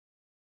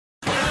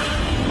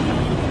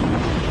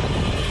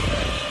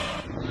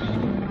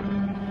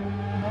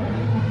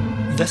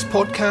This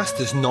podcast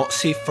is not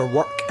safe for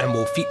work and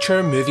will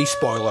feature movie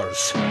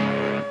spoilers.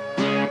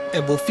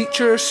 It will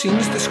feature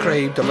scenes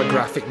described of a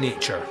graphic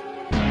nature.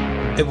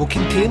 It will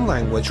contain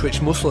language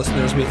which most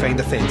listeners may find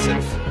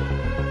offensive.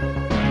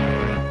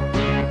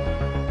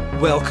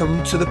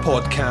 Welcome to the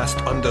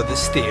podcast Under the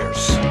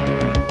Stairs.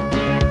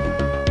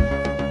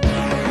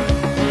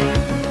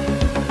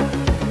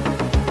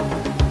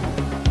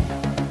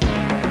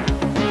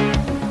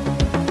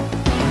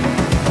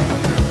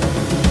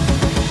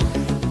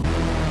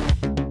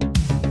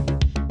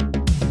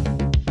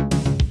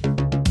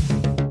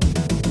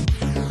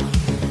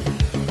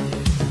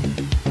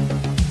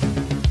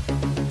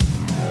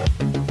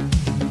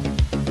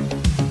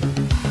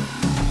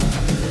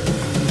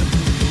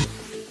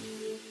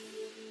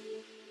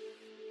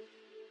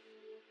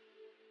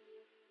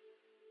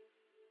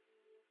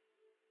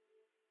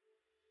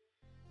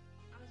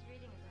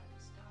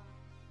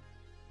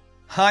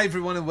 Hi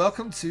everyone and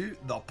welcome to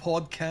the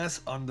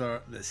podcast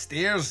Under the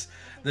Stairs.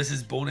 This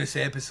is bonus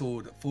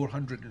episode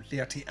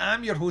 430.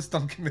 I'm your host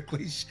Duncan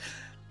McLeish.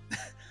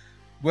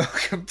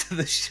 Welcome to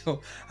the show.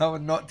 That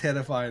was not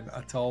terrifying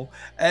at all.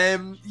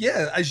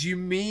 As you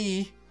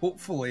may,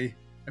 hopefully,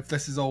 if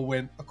this has all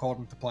went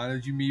according to plan,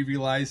 as you may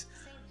realise,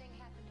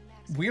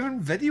 we're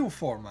in video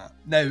format.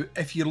 Now,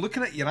 if you're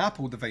looking at your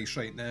Apple device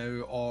right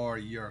now, or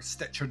your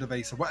Stitcher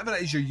device, or whatever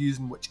it is you're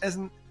using, which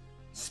isn't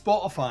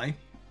Spotify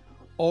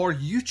or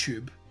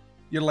YouTube,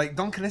 you're like,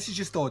 Duncan, this is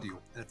just audio.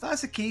 And if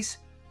that's the case,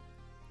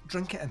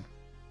 drink it in.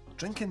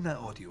 Drink in that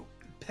audio.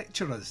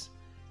 Picture us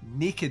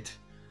naked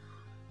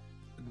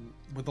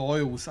with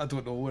oils. I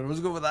don't know where I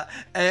was going with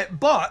that.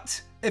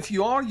 But if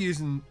you are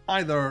using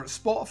either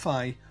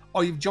Spotify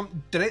or you've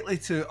jumped directly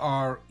to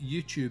our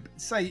YouTube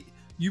site,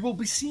 you will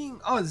be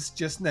seeing us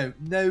just now.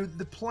 Now,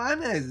 the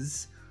plan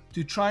is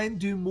to try and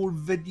do more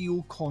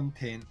video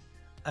content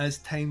as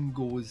time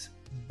goes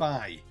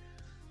by.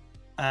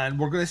 And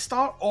we're going to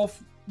start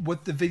off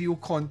with the video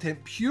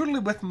content purely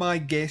with my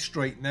guest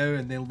right now,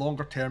 and then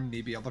longer term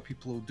maybe other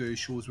people will do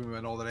shows with me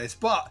and all the rest.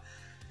 But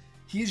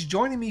he is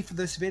joining me for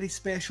this very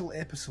special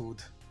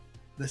episode,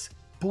 this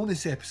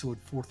bonus episode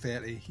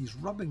 430. He's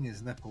rubbing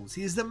his nipples.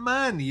 He is the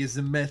man, he is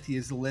the myth, he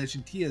is the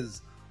legend, he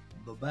is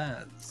the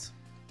Baz.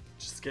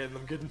 Just getting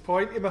them good and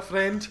pointy, my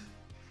friend.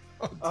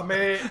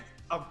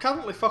 I'm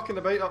currently fucking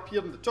about up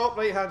here in the top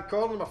right hand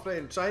corner, my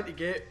friend, trying to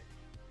get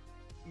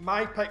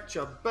my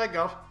picture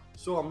bigger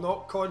so I'm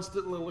not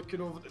constantly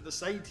looking over to the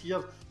side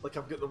here like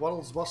I've got the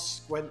world's worst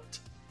squint.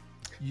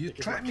 You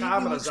because try my to make me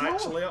camera's look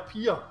actually up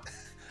here.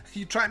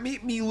 You try to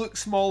make me look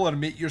smaller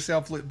and make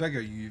yourself look bigger,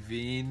 you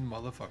vain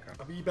motherfucker.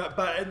 A wee bit,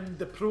 but in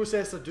the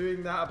process of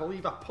doing that, I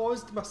believe I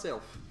paused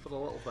myself for a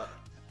little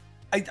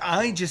bit.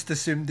 I just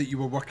assumed that you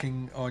were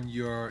working on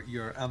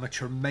your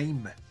amateur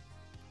mime.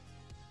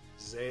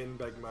 Zen,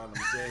 big man,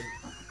 I'm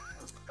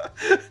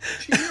zen.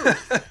 Cheers.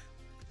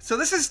 So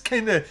this is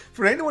kind of,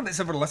 for anyone that's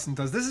ever listened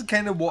to us, this is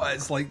kind of what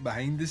it's like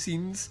behind the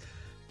scenes.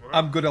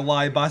 I'm going to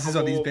lie, Baz is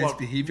on his best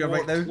behaviour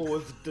right now. More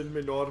clothed than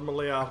we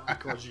normally are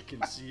because you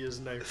can see us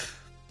now.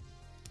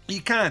 You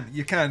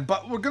can,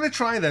 but we're going to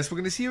try this. We're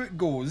going to see how it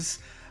goes.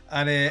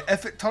 And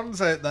if it turns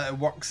out that it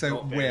works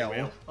out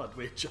well, I'd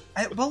wager.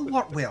 It will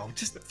work well.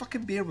 Just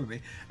fucking bear with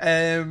me.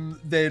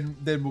 Then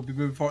we'll be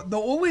moving forward.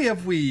 Not only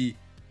have we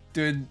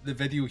doing the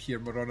video here,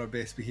 we're on our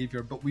best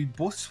behaviour, but we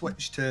both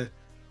switched to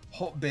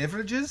hot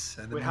beverages,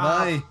 and in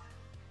my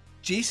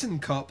Jason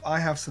cup I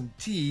have some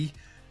tea,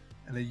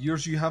 and in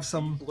yours you have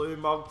some blue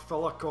mug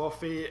full of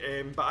coffee,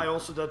 but I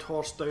also did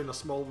horse down a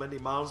small mini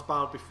Mars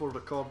bar before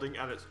recording,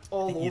 and it's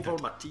all over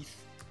my teeth.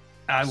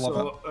 I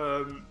love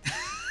it.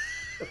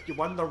 If you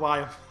wonder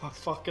why I'm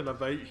fucking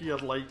about here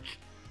like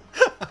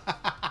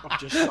I've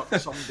just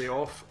sucked somebody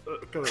off.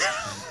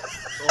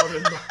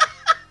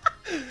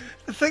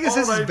 The thing is,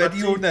 this is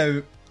video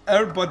now.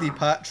 Our buddy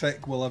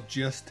Patrick will have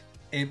just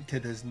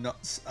emptied his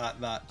nuts at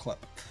that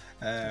clip.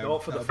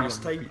 Not for the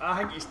first time. I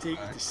think he's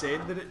taken to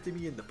sending it to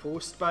me in the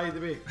post, by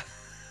the way.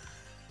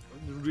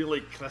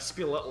 Really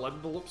crispy little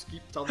envelopes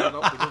keep turning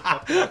up. We don't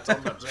fucking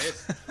return the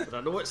address, but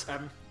I know it's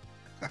him.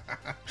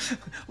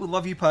 We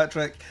love you,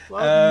 Patrick.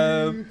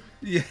 Love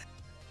you.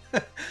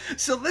 Yeah.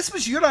 So this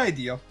was your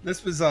idea.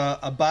 This was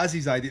a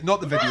Bazzy's idea.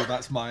 Not the video,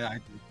 that's my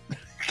idea.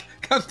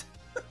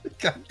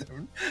 Calm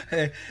down.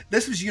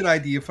 This was your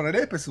idea for an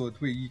episode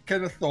where you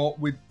kind of thought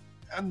we'd,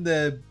 and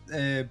the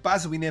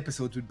Bazoween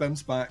episodes would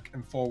bounce back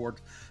and forward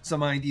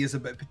some ideas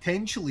about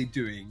potentially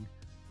doing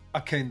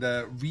a kind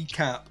of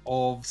recap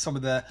of some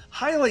of the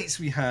highlights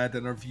we had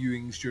in our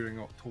viewings during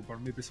October,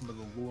 maybe some of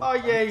the lower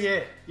parts.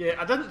 Yeah.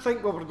 I didn't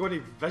think we were going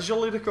to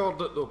visually record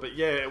it though, but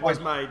yeah, it was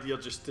my idea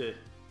just to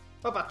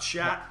have a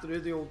chat through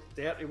the old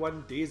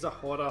 31 Days of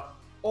Horror,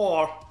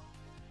 or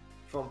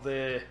for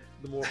the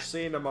more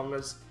sane among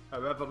us,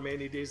 however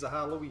many days of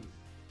Halloween.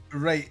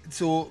 Right,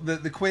 so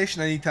the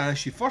question I need to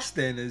ask you first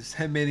then is,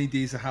 how many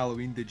days of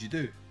Halloween did you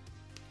do?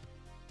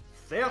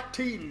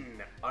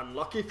 13.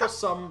 Unlucky for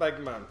some, big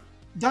man.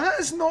 That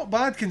is not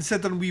bad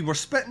considering we were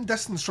spitting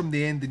distance from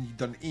the end and you'd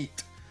done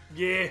 8.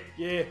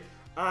 Yeah.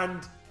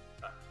 And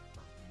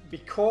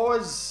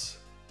because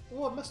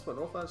Oh, I missed one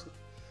off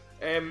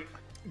actually.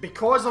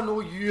 Because I know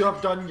you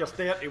have done your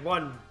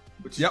 31,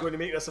 which is going to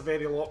make this a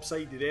very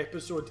lopsided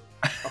episode,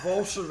 I've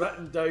also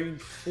written down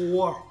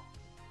 4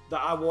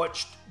 that I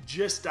watched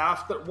just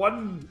after.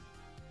 One,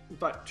 in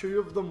fact, 2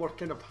 of them were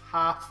kind of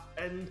half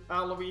in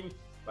Halloween,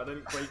 but I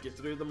didn't quite get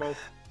through them all.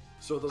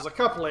 So there's a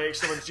couple of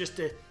extra ones just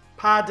to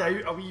pad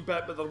out a wee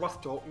bit, but they're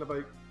worth talking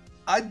about.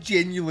 I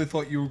genuinely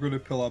thought you were going to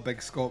pull a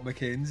big Scott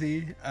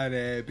McKenzie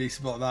and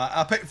basically like that.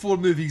 I picked 4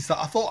 movies that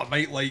I thought I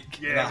might like.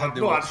 Yeah, I've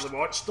not actually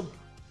watched them.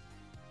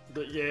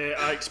 But yeah,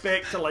 I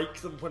expect to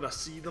like them when I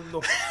see them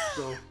though.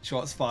 So.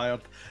 Shots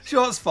fired.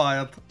 Shots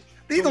fired.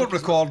 They don't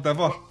record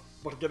ever.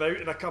 We're going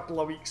out in a couple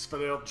of weeks for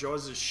our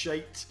Jaws'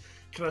 shite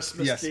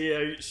Christmas Day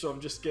out, so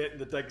I'm just getting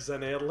the digs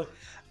in early.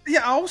 Yeah,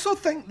 I also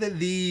think that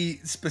they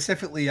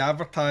specifically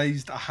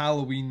advertised a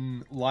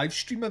Halloween live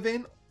stream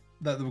event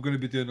that they were going to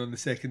be doing on the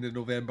 2nd of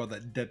November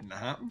that didn't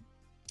happen.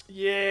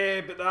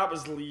 Yeah, but that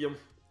was Liam.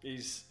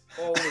 He's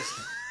always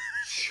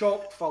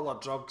chock full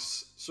of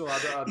drugs. So I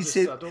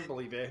don't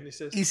believe anything he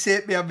says. He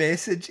sent me a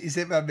message. He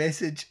sent me a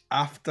message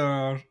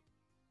after.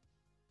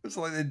 It was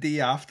like the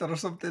day after or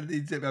something.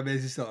 He sent me a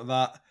message like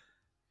that.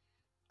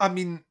 I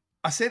mean,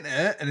 I sent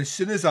it, and as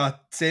soon as I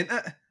sent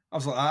it, I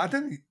was like, I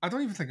don't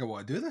even think I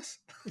want to do this.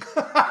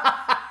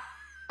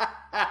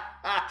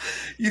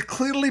 You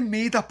clearly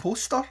made a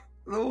poster,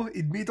 though.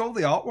 He'd made all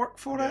the artwork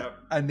for it,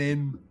 and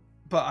then,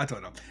 but I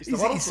don't know. He's the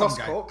world's worst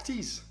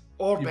cocktease.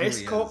 Or he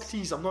best really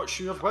cocktease, I'm not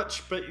sure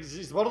which, but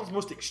he's the world's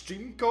most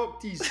extreme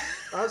cocktease,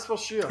 that's for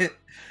sure. It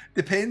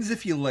depends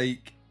if you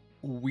like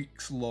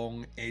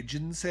weeks-long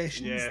edging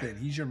sessions, then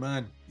he's your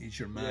man. He's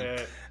your man.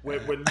 Yeah,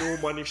 with no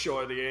money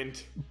shot at the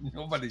end.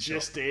 No money shot.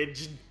 Just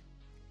edging.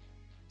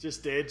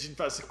 Just edging.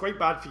 But it's quite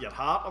bad for your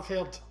heart, I've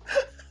heard.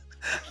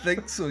 I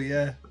think so,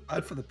 yeah.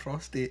 Bad for the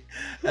prostate.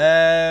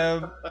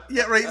 Yeah,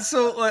 right.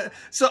 So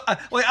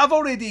I've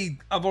already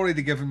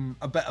given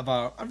a bit of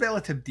a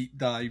relative deep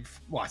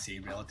dive. Well, I say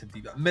relative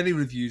deep dive, many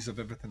reviews of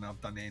everything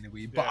I've done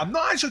anyway. But I'm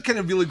not actually kind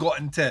of really got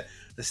into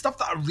the stuff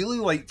that I really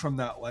like from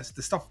that list,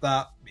 the stuff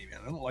that maybe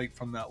I don't like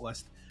from that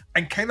list,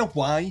 and kind of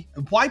why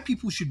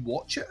people should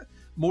watch it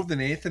more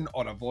than anything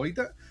or avoid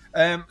it.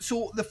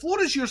 So the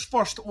floor is yours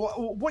first.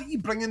 What you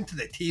bringing to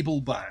the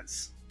table,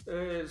 Baz?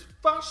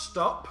 First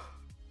up.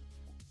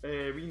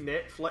 We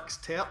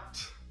Netflix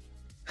tert.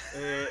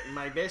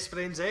 My best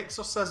friend's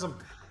exorcism.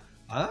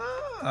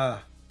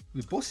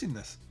 We've both seen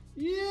this.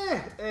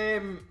 Yeah,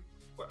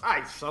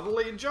 I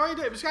thoroughly enjoyed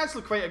it. It was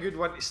actually quite a good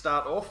one to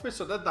start off with,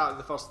 so I did that on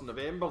the 1st of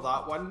November,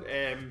 that one.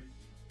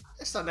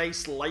 It's a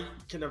nice light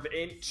kind of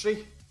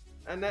entry,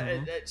 and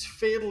it's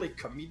fairly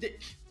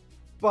comedic,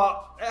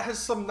 but it has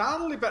some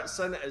gnarly bits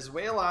in it as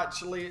well,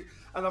 actually.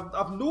 And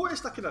I've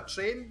noticed a kind of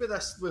trend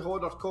with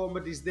horror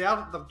comedies.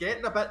 They're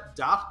getting a bit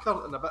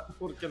darker and a bit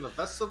more kind of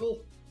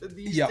visceral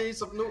these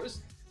days, I've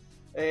noticed.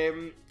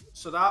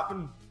 So that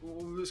one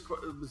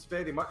was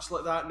very much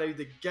like that. Now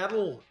the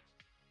girl,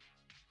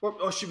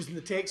 she was in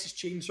the Texas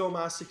Chainsaw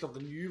Massacre, the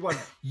new one.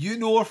 You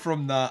know her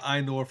from that.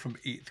 I know her from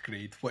 8th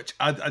grade, which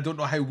I don't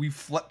know how we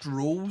flipped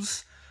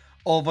roles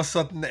all of a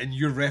sudden, and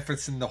you're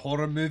referencing the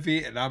horror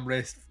movie and I'm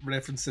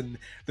referencing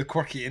the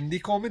quirky indie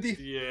comedy.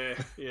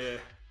 Yeah.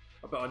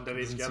 About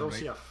underage girls,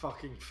 you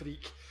fucking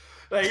freak.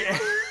 Right.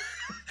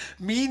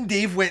 Me and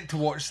Dave went to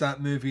watch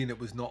that movie and it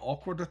was not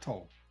awkward at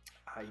all.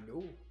 I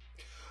know.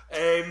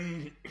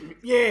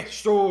 Yeah,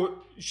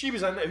 so she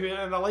was in it,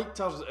 and I liked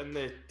her in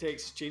the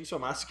Texas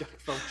Chainsaw Massacre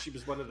film. She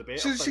was one of the better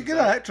things. She's a good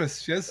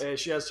actress, she is.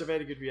 She is a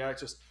very good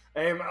actress.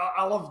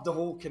 I loved the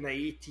whole kind of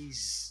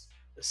 80s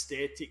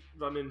aesthetic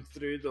running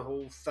through the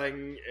whole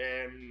thing.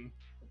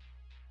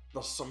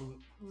 There's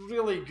some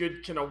really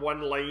good kind of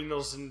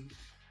one-liners, and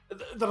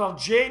there are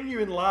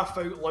genuine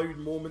laugh-out-loud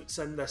moments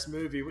in this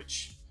movie,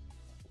 which,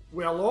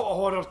 with a lot of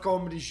horror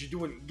comedies you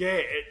don't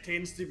get, it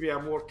tends to be a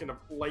more kind of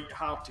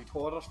light-hearted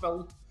horror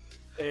film.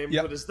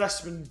 Whereas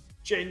this one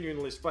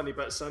genuinely has funny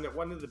bits in it.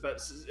 One of the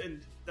bits,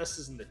 and this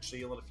is in the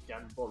trailer if you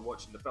can't bother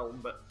watching the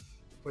film, but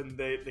when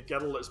the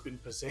girl that's been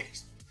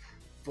possessed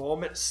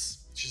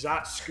vomits, she's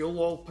at school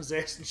all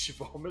possessed and she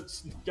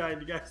vomits, and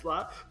the guy's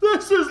like,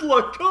 "This is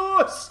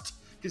Lacoste!"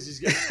 Because he's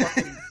got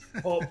fucking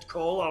popped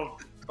collar,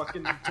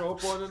 fucking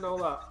top on and all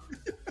that.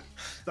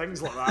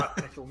 Things like that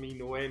tickle me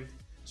no end.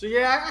 So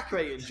yeah, I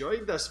quite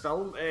enjoyed this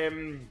film.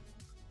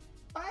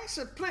 It's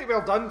pretty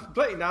well done,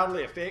 pretty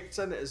gnarly effects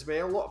in it as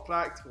well. A lot of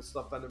practical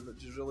stuff in it,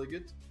 which is really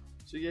good.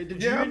 So yeah,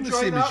 did you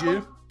enjoy that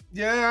one?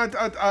 Yeah,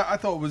 I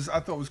thought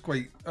it was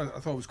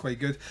quite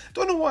good.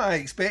 Don't know what I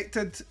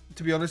expected,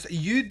 to be honest.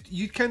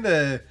 You kind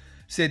of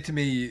said to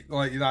me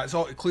like that. It's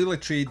all clearly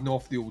trading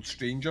off the old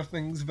Stranger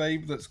Things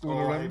vibe that's going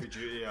around. Heavy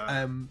duty,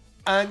 yeah.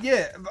 And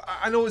yeah,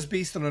 I know it's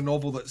based on a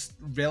novel that's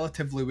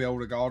relatively well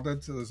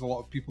regarded. So there's a lot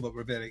of people that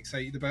were very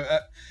excited about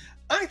it.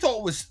 I thought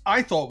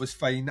it was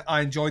fine.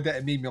 I enjoyed it.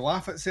 It made me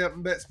laugh at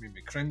certain bits, made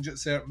me cringe at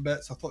certain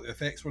bits. I thought the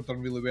effects were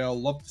done really well.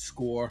 Loved the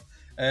score.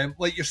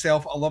 Like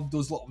yourself, I loved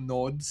those little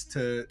nods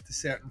to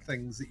certain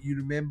things that you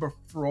remember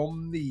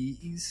from the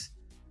 80s.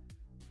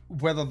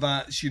 whether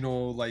that's, you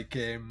know, like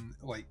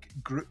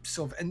groups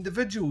of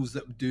individuals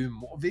that do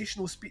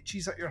motivational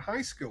speeches at your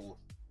high school.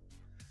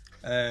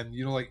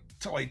 You know, like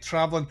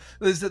traveling.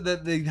 There's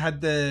that they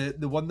had the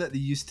one that they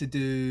used to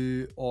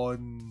do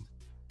on.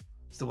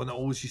 It's the one that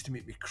always used to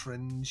make me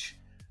cringe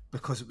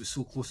because it was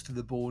so close to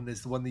the bone.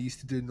 Is the one they used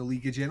to do in the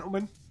League of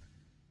Gentlemen.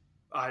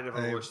 I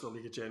never watched the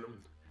League of Gentlemen.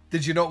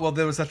 Did you not? Well,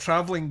 there was a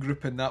traveling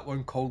group in that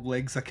one called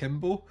Legs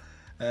Akimbo.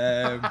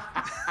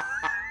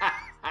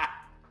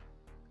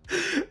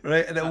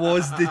 Right, and it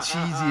was the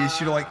cheesiest.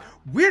 You know, like,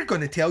 we're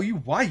going to tell you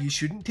why you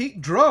shouldn't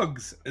take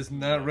drugs, isn't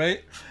that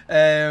right?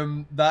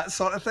 That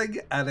sort of thing.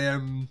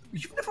 And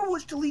you've never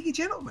watched the League of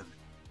Gentlemen?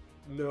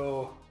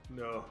 No.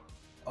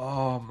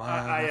 Oh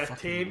man, I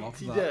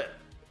attempted it.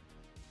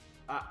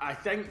 I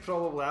think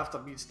probably after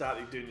me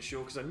started doing the show,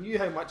 because I knew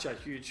how much a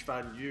huge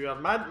fan you are.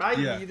 My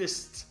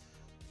weirdest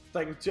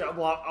thing too.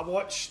 Well, I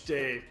watched.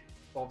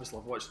 Obviously,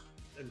 I've watched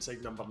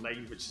Inside Number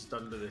 9, which is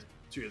done by the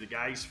two of the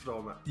guys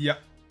from it. Yep.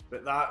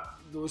 But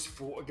those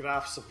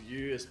photographs of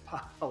you as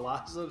Papa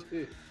Lazar.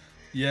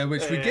 Yeah,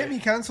 which would get me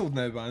cancelled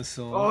now, man.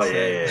 So let's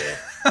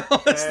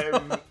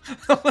not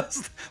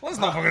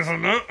focus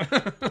on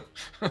that.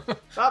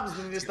 That was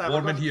the nearest time.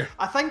 Warm in here.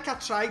 I think I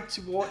tried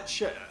to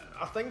watch it.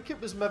 I think it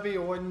was maybe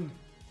on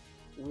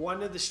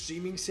one of the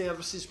streaming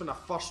services when I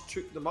first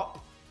took them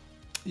up.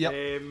 Yep.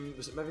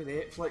 Was it maybe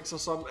Netflix or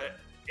something?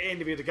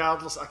 Anyway,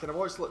 regardless, I kind of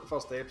watched like the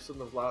first episode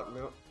of that.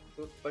 No, I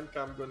don't think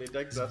I'm going to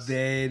dig this.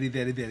 Very,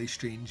 very, very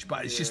strange,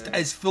 but it's just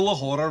it's full of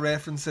horror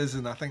references,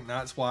 and I think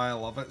that's why I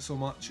love it so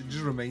much. It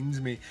just reminds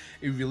me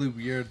a really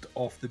weird,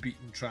 off the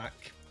beaten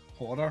track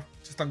horror,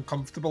 just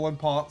uncomfortable in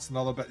parts, and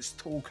other bits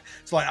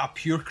it's like a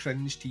pure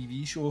cringe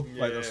TV show.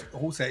 Yeah. Like there's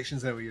whole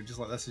sections there where you're just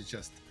like, this is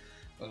just.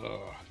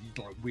 You'd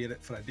like wear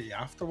it for a day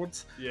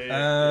afterwards. See,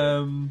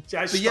 I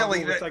struggle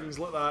like with things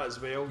like that as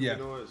well. Yeah. You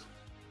know,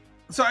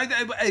 so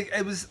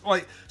it was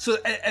like, so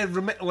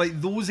it like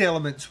those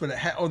elements where it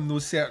hit on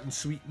those certain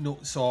sweet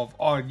notes of,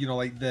 or you know,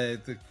 like the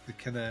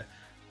kind of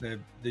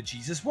the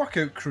Jesus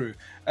workout crew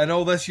and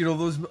all this, you know,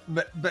 those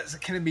bits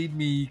that kind of made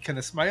me kind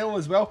of smile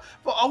as well.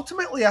 But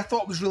ultimately, I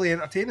thought it was really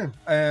entertaining.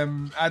 I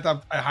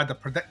had a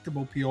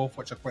predictable payoff,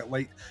 which I quite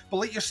liked. But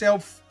like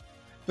yourself,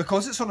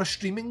 because it's on a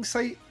streaming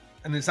site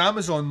and it's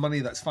Amazon money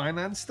that's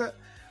financed it,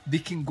 they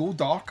can go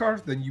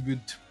darker than you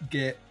would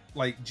get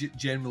like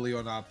generally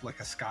on a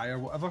Sky or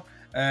whatever.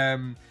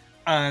 And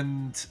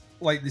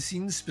like the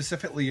scenes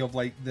specifically of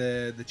like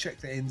the chick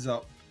that ends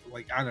up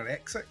like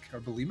anorexic or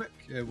bulimic,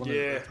 I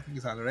think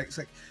it's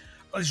anorexic.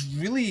 It's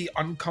really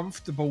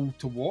uncomfortable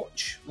to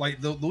watch.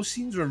 Like those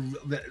scenes were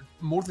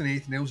more than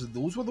anything else.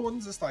 Those were the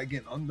ones that started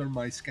getting under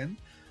my skin.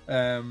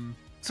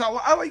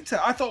 So I liked it.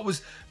 I thought it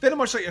was very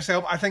much like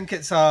yourself. I think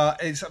it's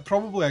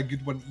probably a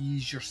good one to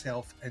ease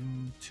yourself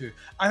into.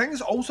 I think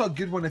it's also a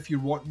good one if you're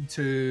wanting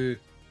to,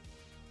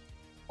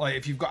 like,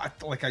 if you've got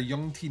a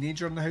young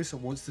teenager in the house that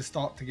wants to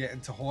start to get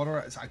into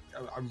horror. It's a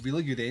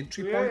really good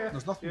entry point. Yeah,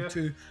 there's nothing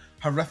too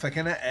horrific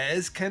in it. It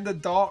is kind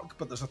of dark,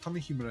 but there's a ton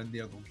of humour in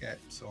there they'll get.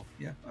 So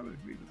yeah, I would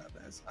agree with that.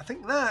 I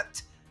think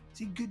that is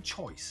a good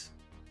choice.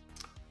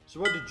 So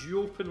what did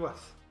you open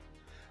with?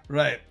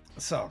 Right.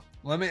 So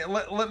let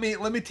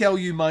me tell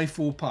you my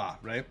faux pas,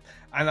 right?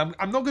 And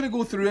I'm not going to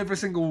go through every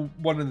single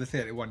one in the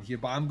 31 here,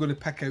 but I'm going to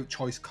pick out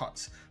choice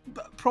cuts,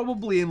 but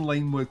probably in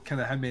line with kind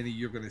of how many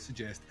you're going to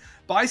suggest.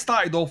 But I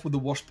started off with the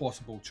worst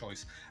possible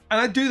choice, and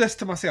I do this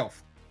to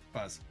myself,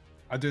 Baz.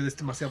 I do this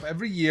to myself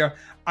every year.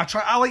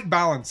 I like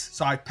balance,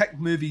 so I pick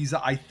movies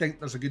that I think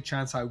there's a good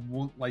chance I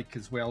won't like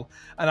as well,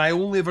 and I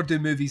only ever do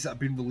movies that have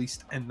been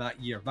released in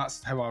that year.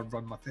 That's how I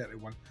run my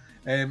 31.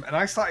 And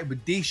I started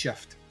with Day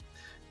Shift.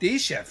 Day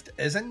Shift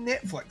is a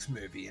Netflix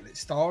movie and it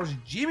stars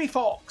Jamie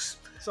Foxx.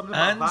 Something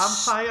about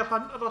Vampire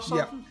Hunter or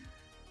something? Yeah,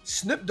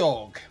 Snoop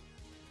Dogg.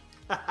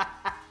 At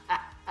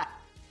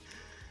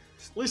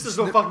least there's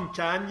no fucking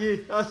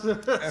Kanye.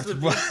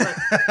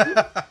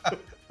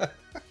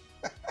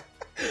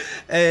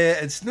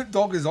 And Snoop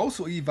Dogg is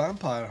also a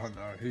vampire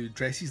hunter who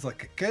dresses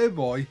like a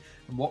cowboy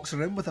and walks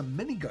around with a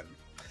minigun.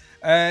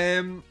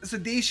 So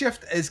Day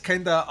Shift is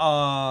kind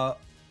of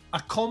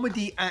a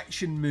comedy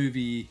action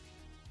movie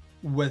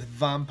with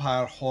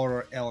vampire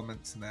horror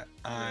elements in it,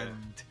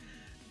 and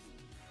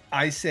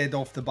I said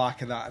off the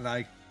back of that, and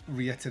I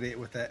reiterate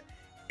with it,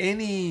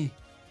 any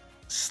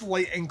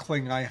slight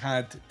inkling I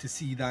had to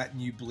see that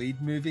new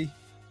Blade movie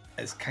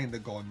is kind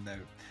of gone now.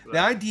 Right. The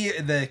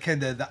idea of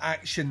the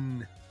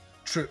action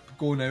troupe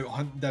going out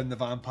hunting down the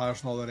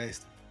vampires and all the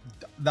rest,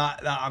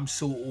 that I'm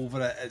so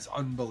over it. It's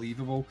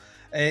unbelievable.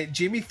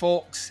 Jamie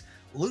Foxx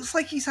looks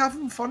like he's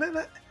having fun in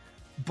it,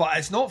 but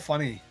it's not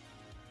funny.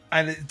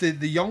 And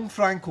the young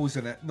Franco's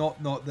in it,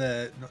 not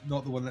the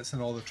one that's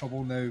in all the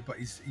trouble now, but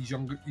his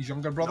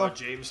younger brother. Not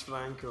James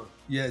Franco.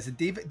 Yeah, is it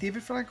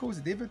David Franco? Is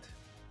it David?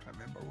 I can't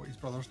remember what his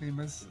brother's name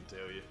is. I can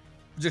tell you.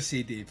 Just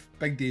say Dave.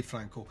 Big Dave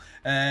Franco.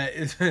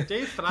 Dave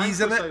Franco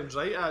he's in it. Sounds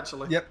right,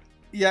 actually. Yep.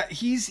 Yeah,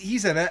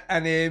 he's in it,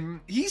 and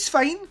he's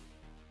fine,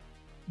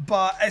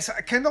 but it's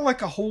kind of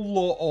like a whole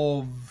lot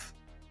of.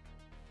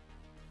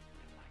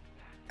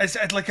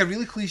 It's like a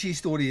really cliche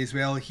story as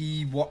well.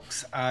 He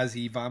works as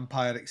a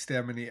vampire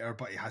exterminator,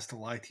 but he has to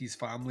lie to his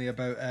family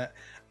about it.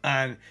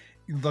 And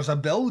there's a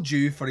bill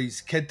due for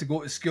his kid to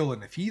go to school,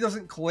 and if he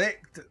doesn't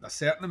collect a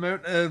certain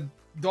amount of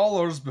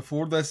dollars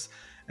before this,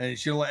 and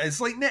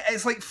it's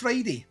like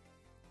Friday.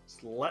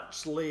 It's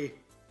literally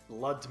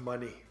blood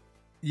money.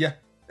 Yeah.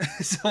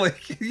 So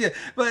like, yeah,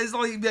 but it's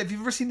like, if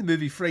you've ever seen the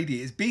movie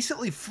Friday, it's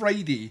basically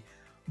Friday,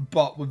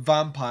 but with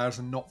vampires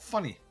and not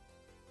funny.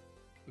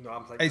 No,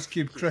 I'm thinking Ice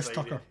Cube, Chris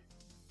Friday. Tucker.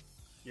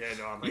 Yeah,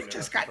 no, I'm You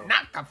just got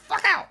knocked the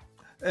fuck out.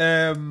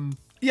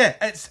 Yeah,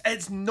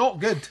 it's not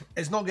good.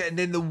 It's not good. And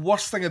then the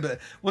worst thing about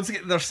it, once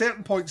again, there are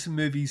certain points in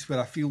movies where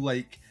I feel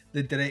like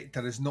the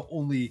director is not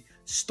only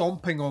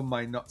stomping on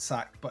my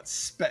nutsack but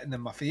spitting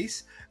in my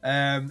face.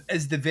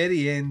 Is the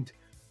very end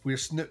where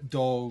Snoop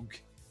Dogg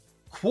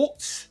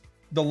quotes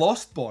The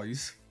Lost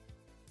Boys,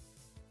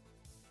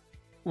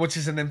 which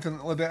is an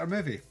infinitely better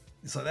movie.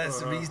 So that's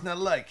the reason I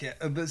like it.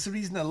 That's the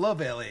reason I love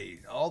LA.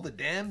 All the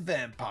damn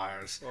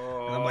vampires.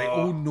 And I'm like,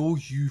 oh no,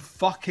 you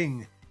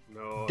fucking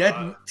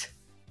didn't.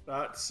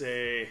 That's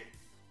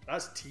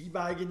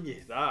teabagging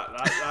you.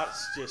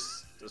 That's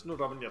just, there's no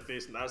rubbing your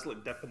face, and that's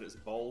like dipping its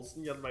balls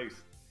in your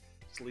mouth.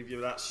 Just leave you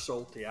with that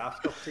salty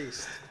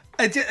aftertaste.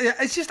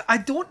 It's just, I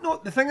don't know.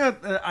 The thing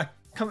I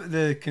come to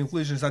the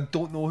conclusion is I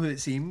don't know who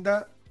it's aimed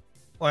at.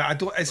 Like, I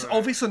don't. It's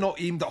obviously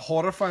not aimed at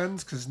horror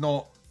fans because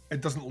it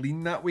doesn't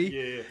lean that way.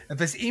 Yeah.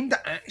 If it's aimed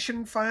at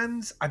action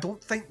fans, I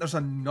don't think there's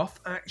enough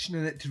action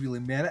in it to really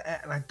merit it,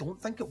 and I don't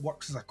think it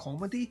works as a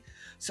comedy.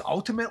 So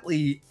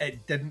ultimately,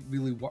 it didn't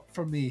really work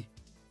for me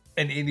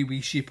in any way,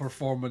 shape, or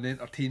form in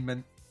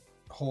entertainment,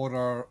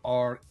 horror,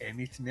 or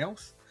anything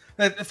else.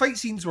 The fight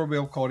scenes were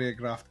well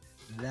choreographed.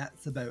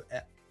 That's about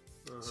it.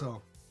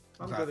 So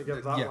I'm going to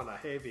give that one a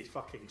heavy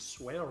fucking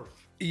swerve.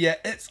 Yeah,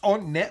 it's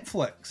on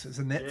Netflix. It's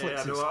a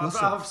Netflix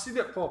exclusive. I've seen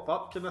it pop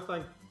up, kind of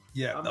thing.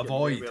 Yeah, I'm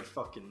avoid. We're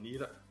fucking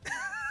near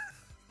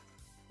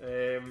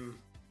it.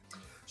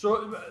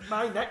 So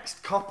my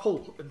next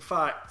couple, in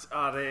fact,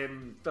 are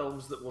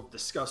films that we've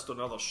discussed on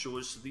other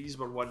shows. So these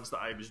were ones that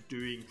I was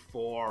doing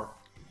for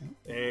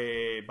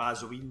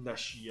Bazoween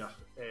this year.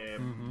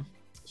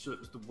 So it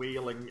was The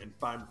Wailing and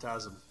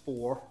Phantasm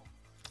 4.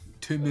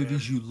 Two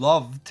movies you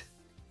loved.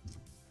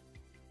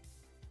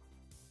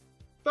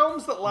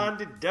 Films that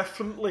landed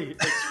differently,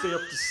 it's fair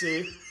to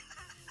say.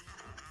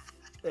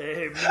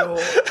 No,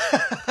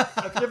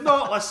 if you've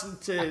not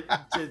listened to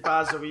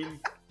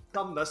Bazoween,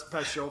 turn this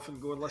piss off and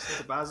go and listen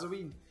to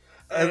Bazoween.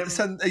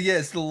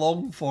 It's the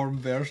long form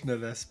version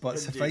of this, but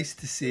indeed, suffice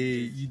to say,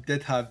 you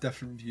did have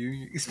different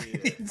viewing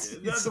experiences.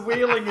 Yeah. The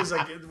Wailing is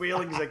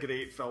a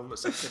great film.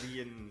 It's a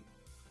Korean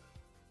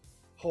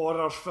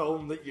horror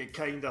film that you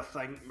kind of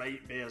think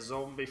might be a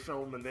zombie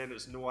film, and then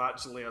it's not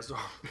actually a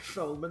zombie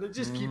film, and it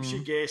just keeps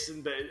you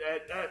guessing. But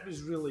it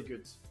was really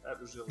good. It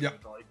was really good.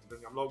 I liked it.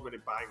 I'm not going to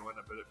bang on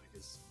about it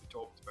because we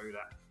talked about it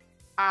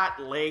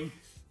at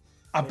length.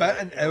 About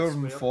an hour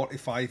and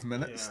 45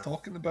 minutes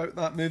talking about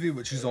that movie,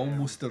 which is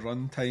almost the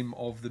runtime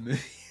of the movie.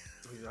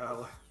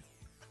 Exactly.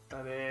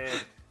 And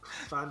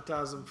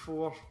Phantasm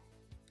 4.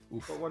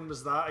 Oof. What one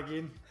was that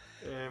again?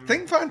 I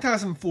think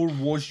Phantasm 4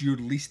 was your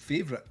least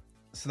favourite.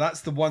 So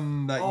that's the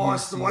one that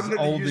it's the one that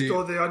they used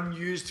all the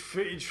unused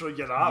footage for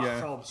your art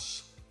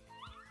films.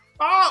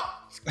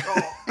 Oh!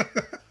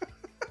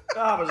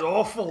 That was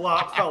awful,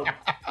 that film.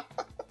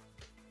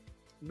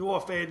 No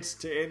offence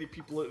to any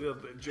people out there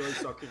that enjoy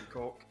sucking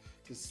cock,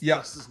 because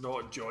this is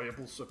not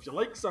enjoyable. So if you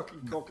like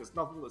sucking cock, it's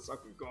nothing like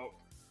sucking cock.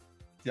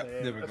 There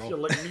we go. If you're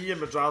like me and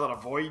would rather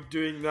avoid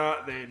doing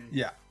that, then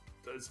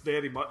it's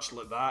very much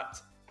like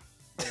that.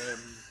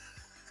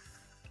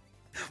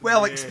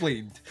 Well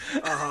explained.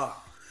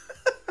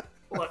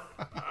 Like,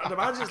 I'd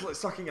imagine it's like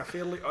sucking a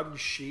fairly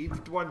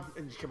unshaved one,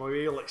 and you come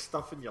away like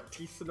stuff in your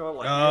teeth and all.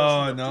 Like,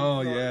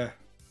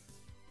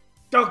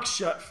 dog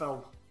shit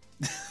film.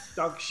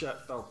 Dog shit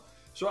film.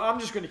 So I'm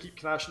just going to keep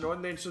crashing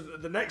on then. So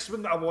the next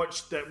one that I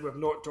watched that we've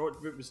not talked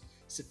about was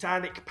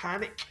Satanic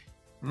Panic,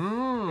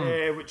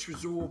 which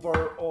was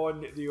over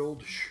on the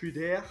old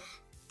Shudder,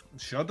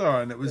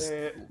 and it was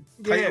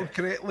titled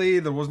correctly.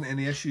 There wasn't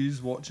any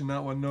issues watching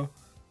that one, though.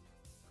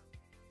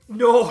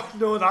 No,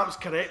 that was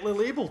correctly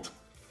labelled.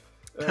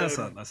 That's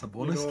a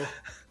bonus.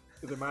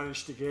 They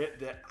managed to get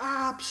the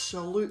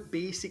absolute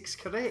basics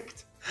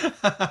correct.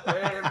 And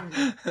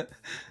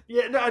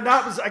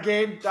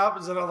that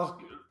was another.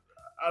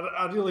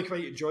 I really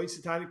quite enjoyed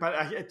Satanic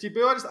Panic. To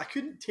be honest, I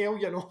couldn't tell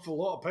you an awful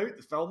lot about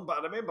the film, but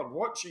I remember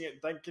watching it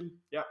and thinking,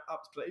 yeah, that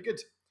was pretty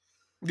good.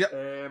 Yep.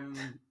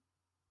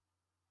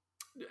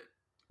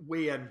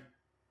 Weigh in.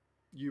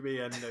 You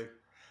weigh in now.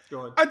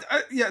 Go on.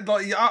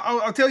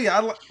 I'll tell you.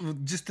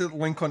 Just to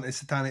link on to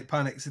Satanic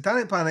Panic.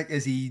 Satanic Panic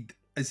is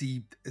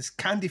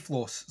candy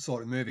floss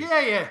sort of movie.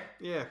 Yeah.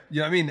 You know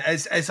what I mean?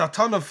 It's a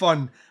ton of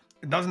fun.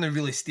 It doesn't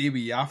really stay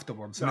with you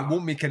afterwards, and it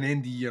won't make an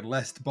end of year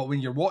list. But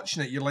when you're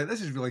watching it, you're like,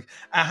 "This is really."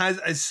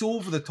 It's so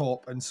over the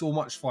top and so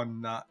much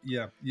fun that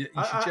you should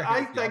check it out.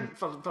 I think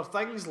for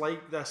things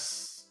like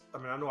this, I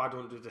mean, I know I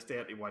don't do the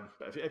 31,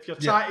 but if you're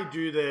trying to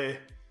do the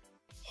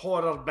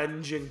horror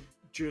binging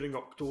during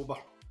October.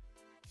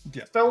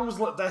 Yeah. Films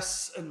like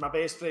this and My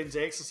Best Friend's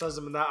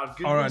Exorcism and that are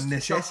good ones to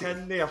chuck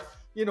in there.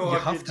 You know,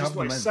 if you just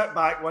want to sit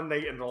back one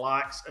night and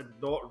relax and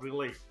not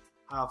really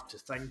have to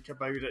think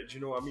about it. Do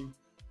you know what I mean?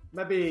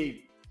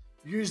 Maybe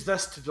use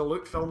this to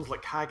dilute films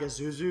like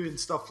Hagazuzu and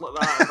stuff like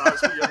that, if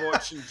that's what you're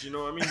watching. Do you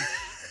know what I mean?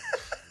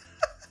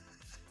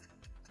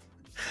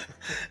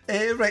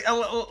 Right,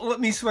 let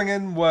me swing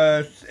in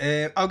with...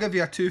 I'll give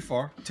you a two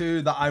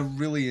that I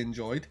really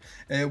enjoyed.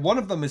 One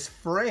of them is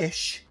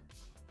Fresh.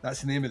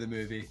 That's the name of the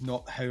movie,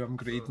 not how I'm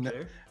grading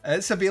it.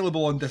 It's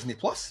available on Disney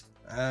Plus,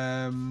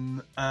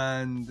 and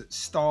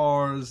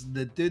stars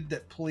the dude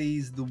that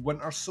plays the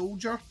Winter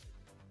Soldier.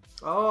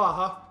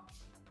 Oh,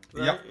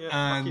 right, yep,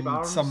 yeah.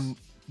 and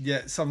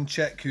some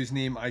chick whose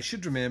name I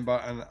should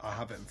remember, and I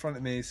have it in front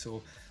of me,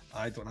 so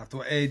I don't have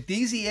to.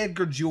 Daisy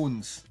Edgar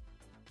Jones.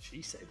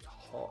 She sounds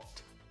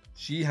hot.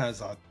 She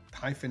has a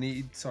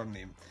hyphenated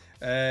surname,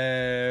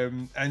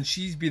 and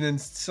she's been in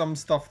some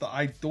stuff that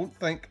I don't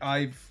think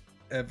I've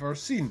ever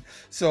seen,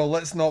 so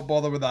let's not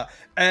bother with that.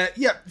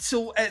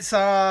 So it's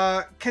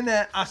a kind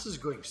of... This is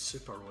going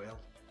super well.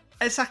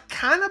 It's a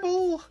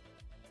cannibal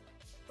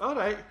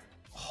alright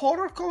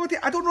horror comedy.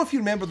 I don't know if you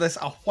remember this.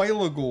 A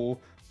while ago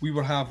we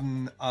were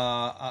having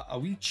a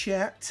wee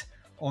chat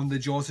on the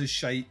Jaws is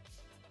Shite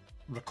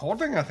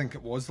recording, I think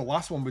it was the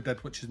last one we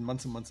did, which is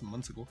months and months and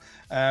months ago,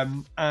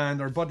 and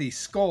our buddy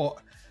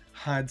Scott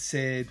had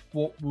said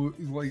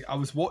I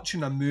was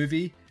watching a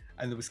movie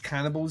and there was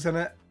cannibals in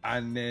it,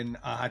 and then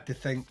I had to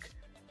think,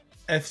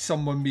 if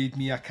someone made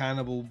me a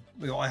cannibal,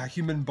 a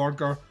human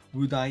burger,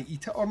 would I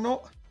eat it or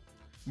not?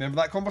 Remember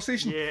that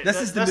conversation? Yeah,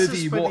 this is the movie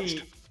you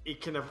watched. He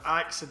kind of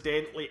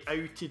accidentally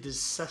outed his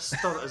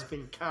sister as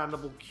being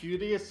cannibal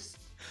curious.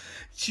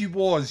 She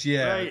was,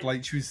 yeah. Right.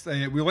 Like she was.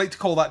 We like to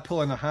call that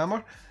pulling a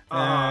hammer.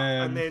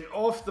 And then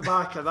off the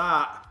back of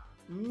that,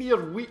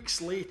 mere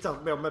weeks later,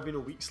 well, maybe no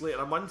weeks later,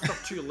 a month or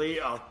two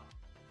later,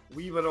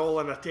 we were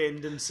all in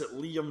attendance at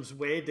Liam's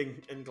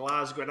wedding in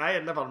Glasgow, and I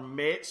had never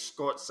met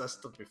Scott's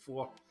sister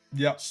before.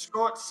 Yeah.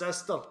 Scott's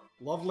sister,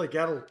 lovely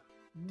girl,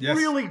 yes.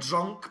 Really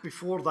drunk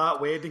before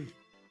that wedding.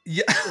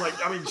 Yeah.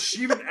 Like, I mean,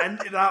 she went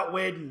into that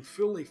wedding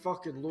fully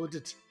fucking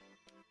loaded.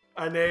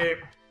 And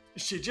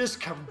she just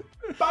came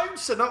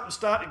bouncing up and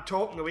started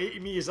talking away to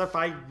me as if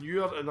I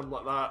knew her, and I'm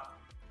like that.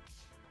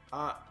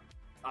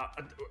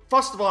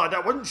 First of all, I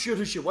wasn't sure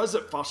who she was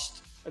at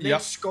first. And then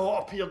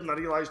Scott appeared and I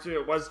realised who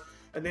it was.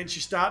 And then she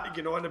started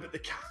going on about the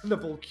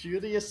cannibal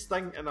curious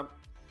thing, and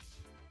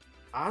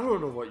I don't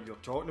know what you're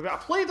talking about.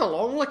 I played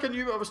along like I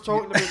knew what I was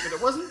talking about, but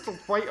it wasn't until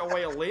quite a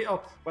while later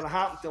when I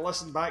happened to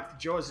listen back to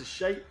Jaws is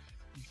Shite.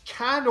 You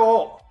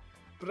cannot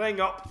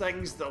bring up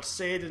things that are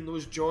said in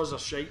those Jaws are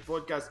Shite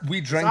podcasts. We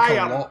drink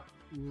a lot.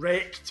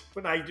 Wrecked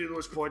when I do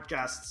those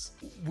podcasts.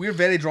 We're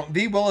very drunk.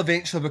 They will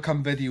eventually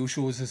become video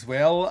shows as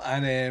well,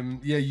 and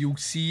you'll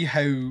see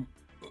how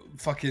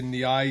fucking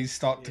the eyes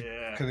start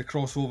to kind of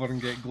cross over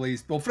and get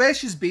glazed. Well,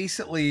 Fresh is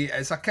basically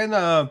it's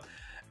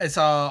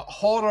a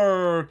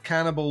horror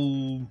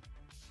cannibal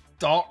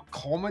dark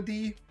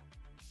comedy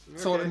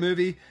sort of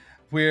movie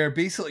where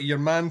basically your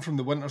man from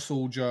the Winter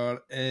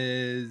Soldier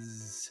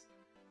is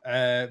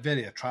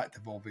very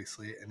attractive,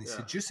 obviously, and he's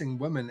seducing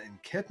women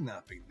and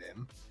kidnapping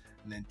them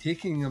and then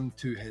taking them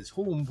to his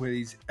home where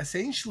he's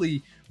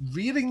essentially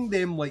rearing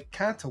them like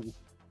cattle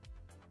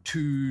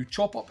to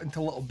chop up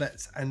into little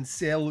bits and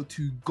sell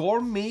to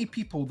gourmet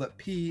people that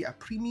pay a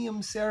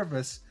premium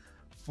service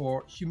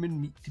for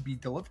human meat to be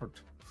delivered.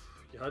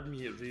 You had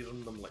me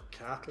rearing them like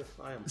cattle.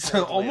 I am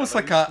so almost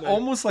like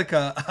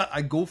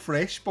a Go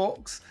Fresh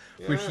box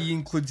where he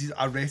includes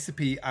a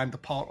recipe and a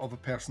part of a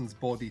person's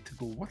body to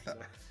go with it.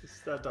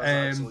 That does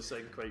actually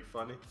sound quite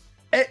funny.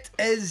 It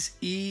is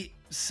a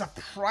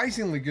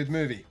surprisingly good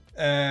movie.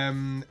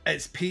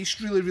 It's paced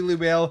really, really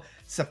well.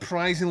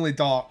 Surprisingly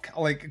dark.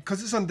 Like,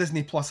 because it's on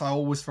Disney Plus, I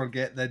always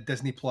forget that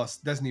Disney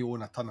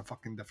own a ton of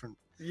fucking different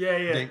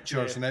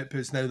ventures and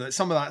outputs now. That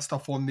some of that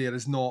stuff on there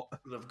is not.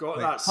 They've got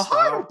like, that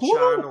Star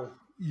channel.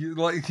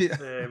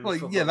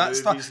 That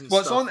stuff.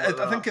 Well, it's on. Like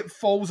I think it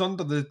falls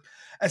under the.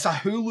 It's a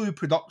Hulu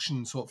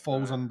production, so it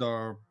falls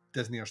under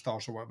Disney or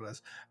Stars or whatever it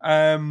is.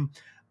 And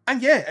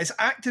it's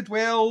acted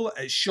well.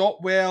 It's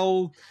shot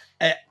well.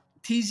 It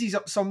teases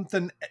up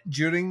something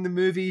during the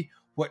movie,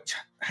 which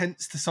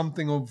hints to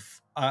something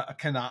of a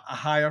kind of a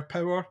higher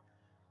power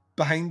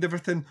behind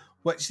everything,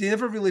 which they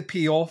never really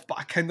pay off, but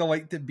I kind of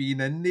liked it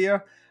being in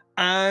there.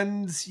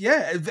 And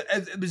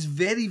it was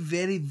very,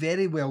 very,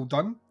 very well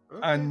done. Okay.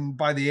 And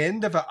by the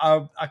end of it,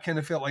 I kind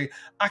of felt like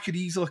I could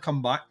easily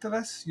come back to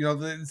this. You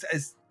know,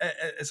 it's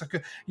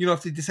like,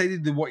 if they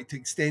decided they wanted to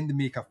extend and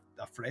make a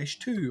Fresh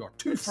 2 or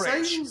two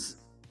Fresh. Sounds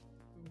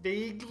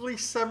vaguely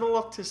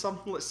similar to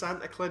something like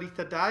Santa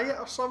Clarita Diet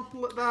or something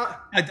like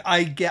that.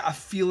 I get a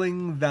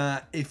feeling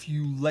that if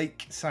you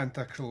like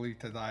Santa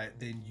Clarita Diet,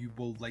 then you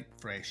will like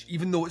Fresh,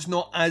 even though it's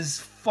not as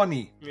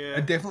funny. Yeah.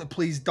 It definitely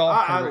plays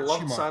darker. I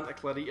love Santa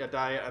Clarita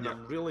Diet, and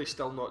I'm really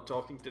still not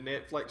talking to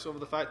Netflix over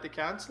the fact they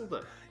cancelled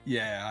it.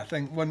 Yeah, I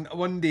think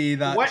one day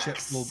that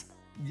shit will.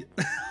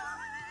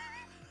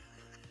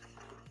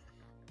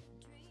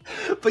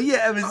 But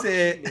yeah, it was.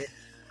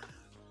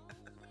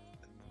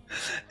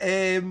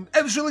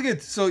 It was really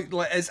good. So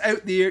like, it's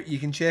out there. You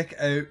can check it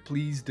out.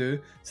 Please do.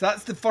 So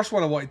that's the first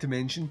one I wanted to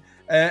mention.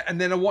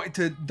 And then I wanted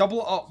to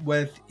double it up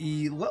with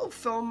a little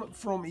film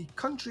from a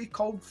country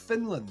called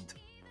Finland.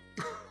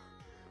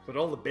 Where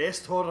all the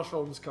best horror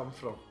films come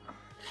from.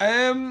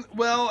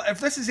 Well, if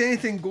this is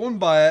anything going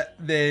by it,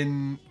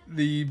 then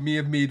they may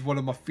have made one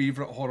of my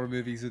favourite horror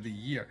movies of the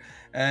year.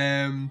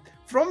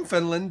 From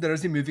Finland, there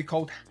is a movie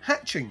called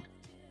Hatching.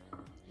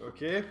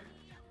 Okay.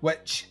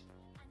 Which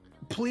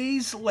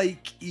plays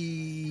like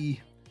a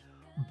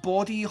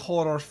body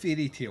horror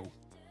fairy tale.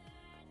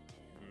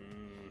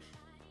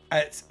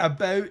 It's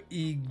about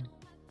a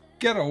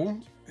girl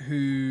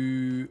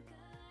who...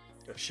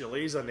 If she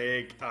lays an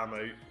egg, I'm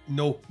out.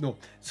 No.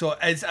 So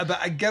it's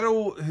about a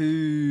girl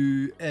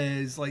who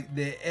is like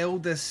the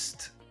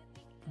eldest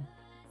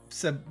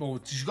well,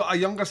 she's got a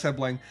younger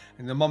sibling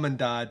and the mum and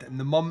dad, and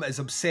the mum is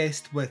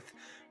obsessed with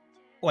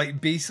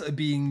like basically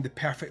being the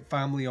perfect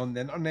family on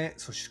the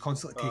internet. So she's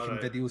constantly taking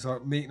videos or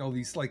making all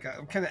these like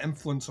kind of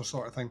influencer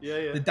sort of thing.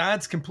 Yeah. The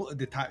dad's completely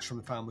detached from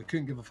the family,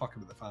 couldn't give a fuck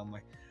about the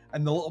family.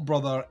 And the little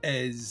brother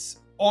is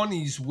on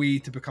his way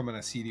to becoming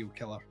a serial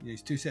killer.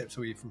 He's 2 steps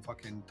away from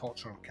fucking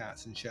torturing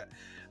cats and shit.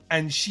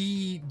 And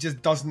she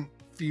just doesn't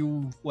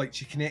feel like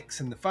she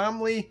connects in the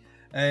family.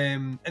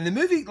 And the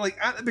movie, like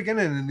at the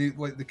beginning, in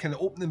the kind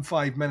of opening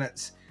 5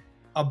 minutes,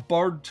 a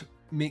bird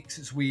makes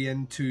its way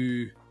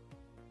into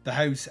the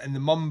house, and the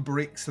mum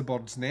breaks the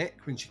bird's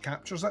neck when she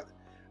captures it,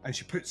 and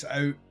she puts it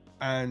out,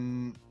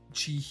 and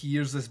she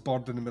hears this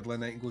bird in the middle of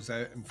the night and goes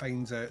out and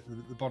finds out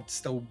that the bird's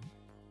still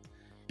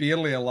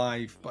barely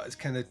alive, but it's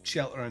kind of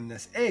sheltering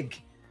this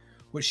egg,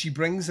 which she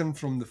brings in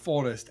from the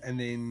forest, and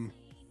then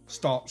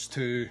starts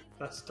to...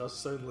 This does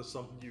sound like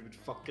something you would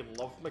fucking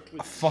love,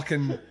 McLean. I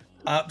fucking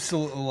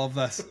absolutely love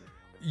this.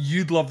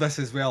 You'd love this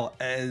as well.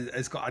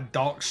 It's got a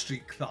dark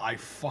streak that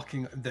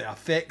the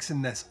effects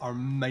in this are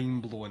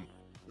mind-blowing.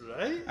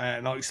 Right.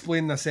 And I'll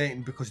explain in a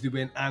second, because they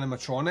went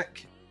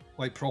animatronic,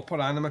 like proper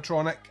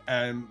animatronic,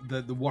 and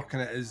the work in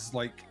it is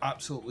like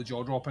absolutely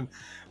jaw-dropping.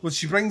 Well,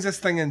 she brings this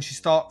thing in, she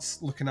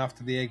starts looking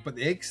after the egg, but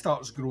the egg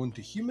starts growing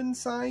to human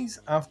size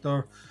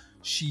after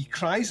she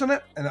cries on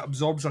it, and it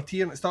absorbs her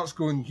tear, and it starts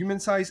growing human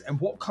size, and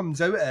what comes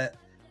out of it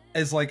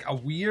is like a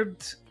weird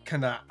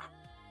kind of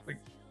like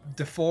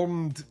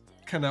deformed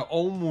kind of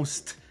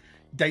almost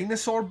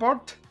dinosaur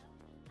bird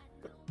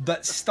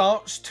that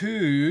starts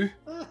to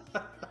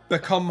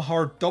become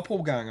her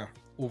doppelganger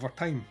over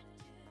time.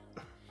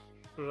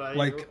 Right,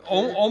 like okay.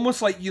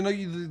 Almost like, you know,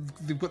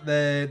 they've got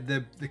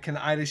the kind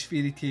of Irish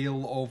fairy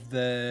tale of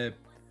the...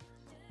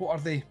 What are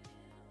they?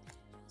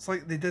 It's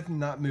like they did in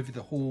that movie,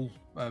 the whole...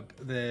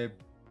 the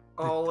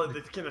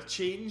kind of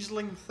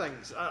changeling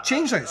things.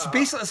 Changelings.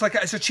 Basically,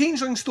 it's a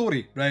changeling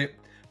story, right?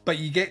 But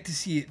you get to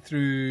see it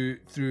through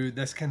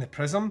this kind of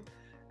prism.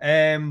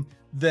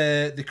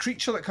 The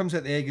creature that comes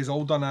out the egg is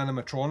all done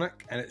animatronic,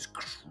 and it's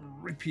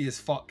creepy as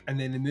fuck. And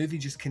then the movie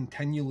just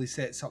continually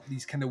sets up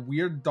these kind of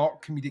weird,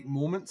 dark comedic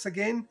moments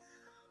again,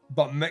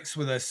 but mixed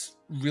with this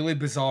really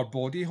bizarre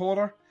body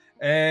horror.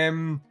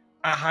 It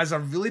has a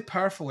really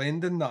powerful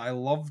ending that I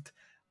loved,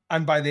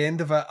 and by the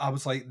end of it, I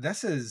was like,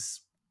 this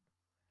is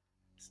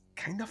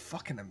kind of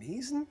fucking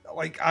amazing.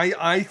 Like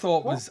I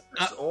thought What's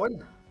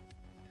on?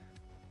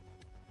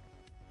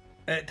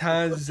 It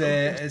has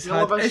it's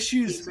had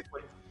issues.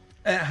 Basically.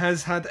 It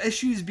has had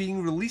issues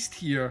being released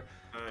here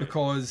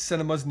because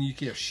cinemas in the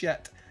UK are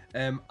shit.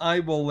 I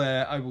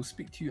will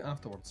speak to you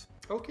afterwards.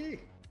 Okay.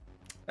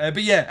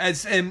 But yeah,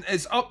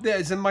 it's up there.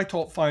 It's in my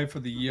top 5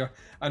 for the year,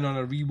 and on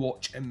a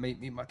rewatch, it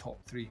might make my top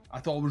 3. I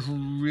thought it was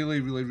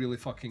really, really, really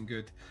fucking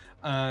good,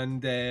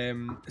 and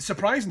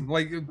surprising,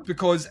 like,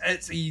 because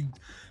it's a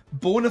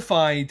bona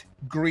fide,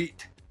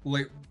 great,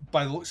 like,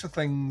 by the looks of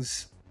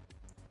things,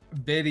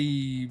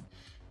 very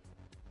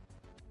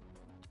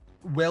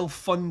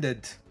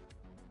well-funded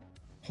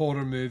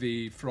horror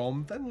movie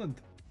from Finland.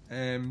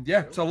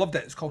 So I loved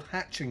it. It's called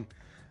Hatching,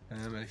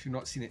 and if you've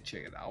not seen it,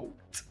 check it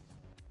out.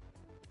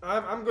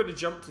 I'm going to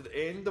jump to the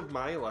end of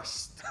my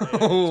list.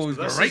 To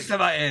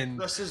that end.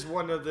 This is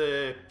one of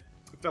the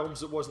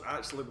films that wasn't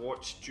actually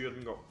watched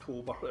during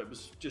October. It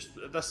was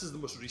this is the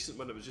most recent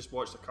one. It was just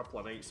watched a couple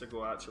of nights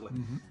ago, actually.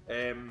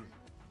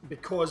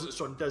 Because it's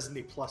on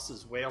Disney Plus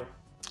as well.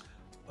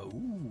 Oh.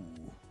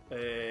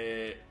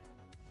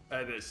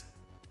 And it's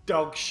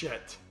dog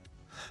shit.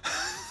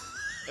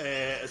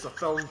 It's a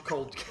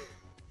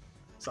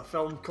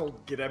film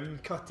called Grim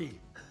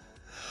Cutty.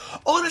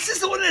 Oh, this is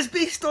the one that's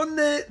based on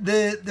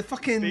the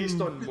fucking...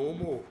 Based on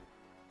Momo.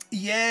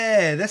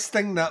 Yeah, this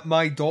thing that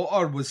my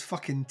daughter was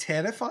fucking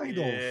terrified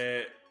of.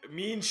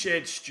 Me and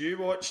Shed Stew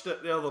watched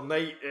it the other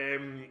night.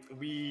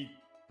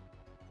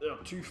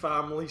 Our 2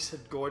 families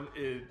had gone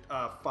to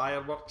a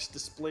fireworks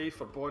display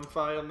for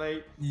bonfire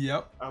night.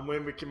 Yep. And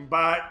when we came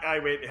back, I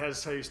went to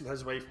his house and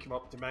his wife came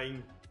up to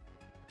mine.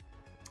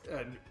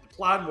 And the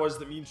plan was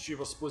that me and Stu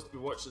were supposed to be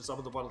watching some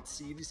of the World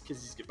Series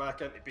because he's got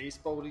back into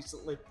baseball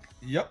recently.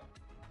 Yep.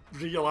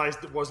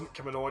 Realised it wasn't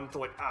coming on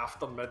till like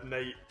after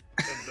midnight.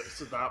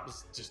 so that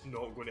was just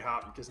not going to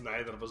happen because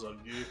neither of us are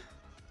new.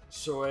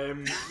 So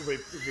we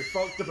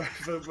fucked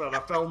about with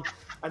a film,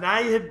 and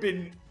I had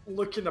been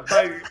looking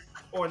about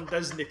on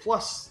Disney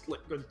Plus,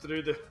 like going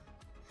through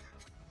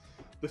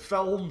the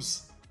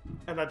films,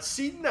 and I'd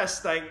seen this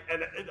thing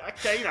and a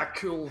kind of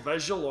cool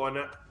visual on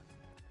it.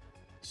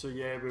 So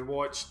yeah, we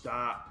watched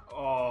that.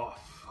 Oh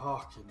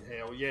fucking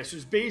hell! Yes, it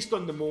was based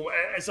on the Momo.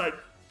 It's like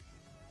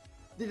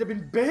they'd have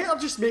been better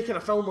just making a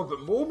film about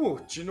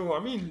Momo. Do you know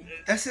what I mean?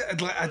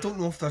 I don't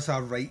know if there's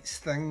a rights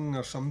thing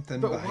or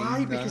something. But behind why?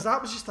 that. Because that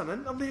was just an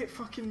internet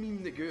fucking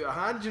meme that got out of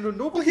hand. You know,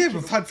 nobody. Well, yeah,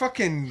 we've had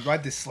fucking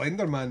read the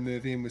Slender Man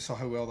movie and we saw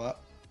how well that.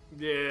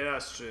 Yeah,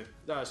 that's true.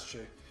 That's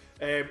true.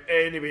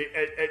 Anyway,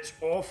 it's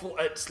awful.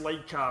 It's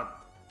like a.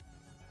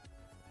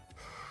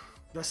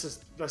 This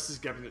is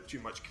giving it too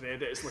much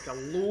credit. It's like a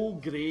low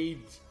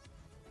grade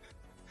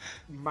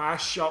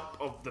mashup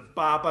of the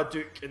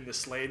Babadook and the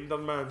Slender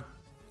Man.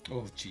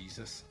 Oh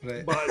Jesus!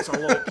 Right. But it's a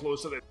lot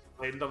closer to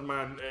Slender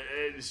Man.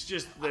 It's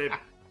just the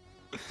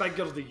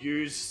figure they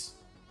use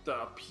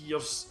that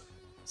appears.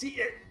 See,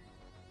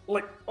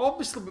 like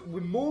obviously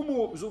with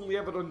Momo, it was only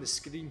ever on the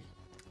screen.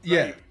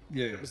 Right?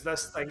 Yeah. It was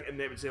this thing, and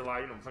they would say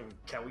like, fucking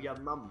kill your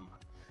mum,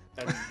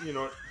 and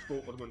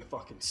folk were going to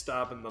fucking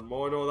stabbing their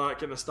mom and all that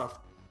kind of stuff.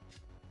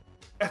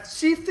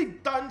 If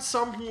they'd done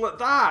something like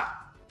that,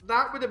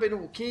 that would have been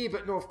okay.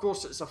 But no, of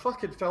course, it's a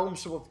fucking film,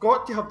 so we've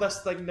got to have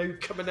this thing now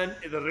coming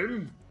into the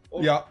room,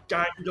 all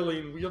gangly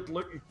and weird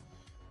looking,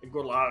 and go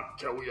like,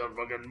 kill your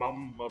fucking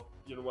mum, or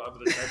whatever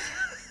it is.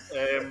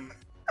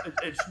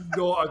 It's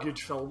not a good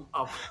film.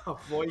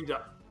 Avoid it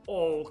at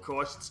all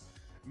costs.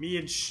 Me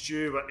and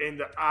Stu were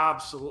ended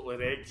absolutely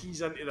wrecked.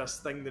 He's into this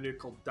thing they now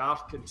called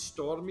Dark and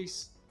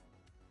Stormies.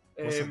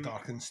 What's a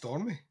Dark and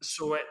Stormy?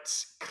 So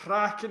it's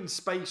Kraken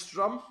spiced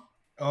rum.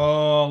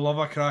 Oh, love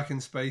a Kraken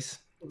spice.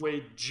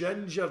 With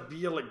ginger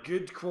beer, like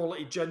good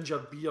quality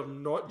ginger beer,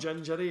 not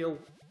ginger ale.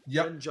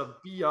 Yep. Ginger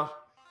beer.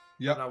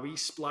 Yep. And a wee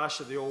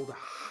splash of the old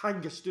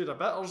Angostura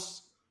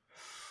bitters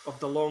of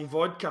the long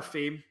vodka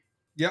fame.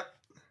 Yep.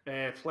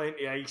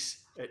 Plenty of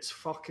ice. It's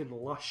fucking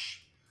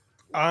lush.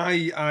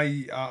 I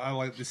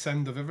like the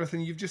sound of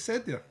everything you've just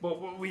said there.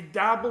 But we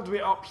dabbled with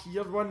it up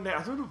here one night.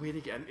 I don't know where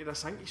to get into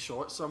this. I think he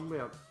saw it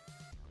somewhere.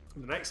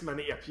 The next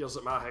minute he appears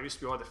at my house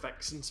with all the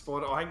fixings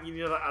for it. I think you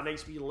need a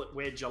nice wee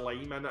wedge of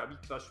lime in it, a wee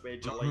crushed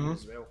wedge of lime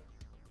as well.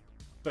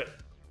 But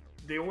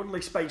the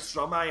only spiced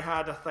rum I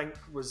had, I think,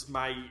 was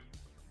the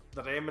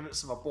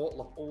remnants of a bottle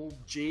of Old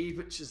J,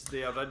 which is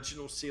the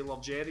original Sailor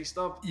Jerry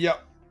stuff.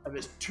 Yep. And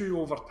it's too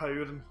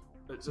overpowering.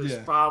 It's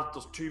far,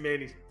 there's too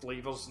many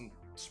flavours and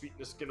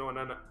sweetness going on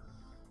in it.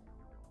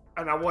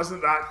 And I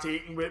wasn't that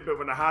taken with it, but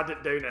when I had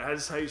it down at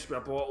his house with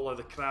a bottle of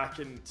the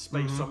Kraken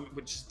spiced rum,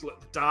 which is like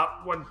the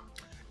dark one.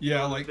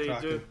 Yeah, I like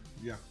Kraken.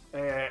 Yeah.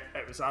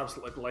 It was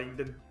absolutely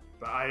blinding.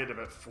 But I had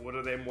about 4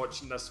 of them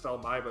watching this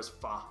film. I was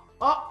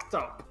fucked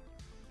up.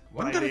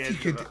 I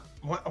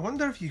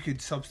wonder if you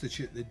could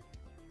substitute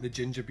the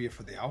ginger beer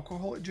for the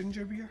alcoholic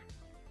ginger beer.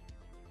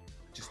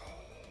 Just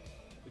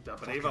you'd be a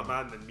braver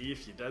man than me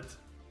if you did.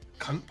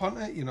 Cunt punt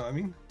it, you know what I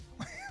mean?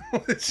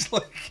 It's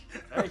like,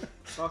 hey,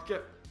 fuck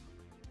it.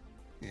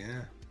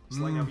 Yeah.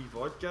 Sling a wee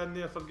vodka in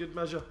there for good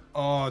measure.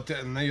 Oh,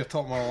 now you're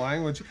talking my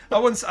language. I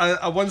once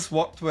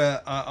worked with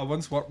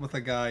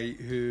a guy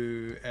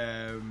who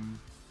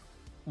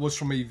was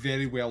from a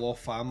very well-off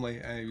family,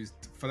 and he was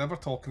forever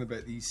talking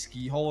about these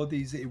ski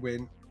holidays that he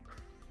went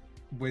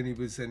when he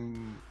was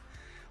in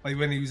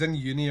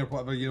uni or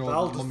whatever.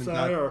 Mum and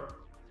dad.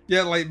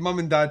 Yeah, like mum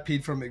and dad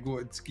paid for him to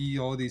go to ski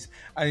holidays,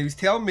 and he was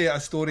telling me a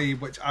story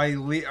which I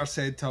later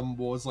said to him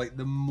was like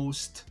the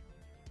most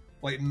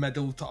like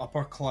middle to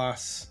upper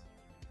class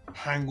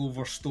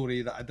hangover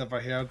story that I'd ever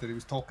heard. And he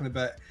was talking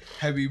about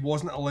how he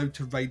wasn't allowed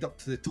to ride up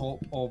to the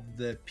top of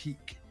the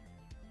peak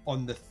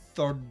on the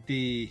 3rd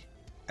day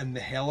in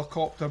the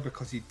helicopter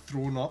because he'd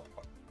thrown up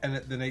in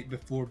it the night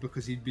before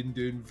because he'd been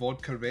doing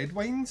vodka red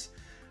wines.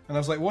 And I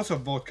was like, what's a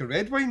vodka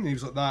red wine? And he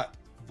was like, that,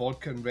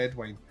 vodka and red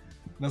wine.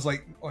 And I was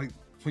like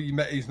what you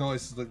meant is no,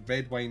 it's like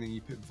red wine and you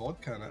put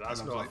vodka in it. That's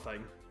and I was not like, a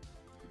thing.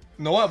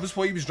 No, that was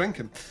what he was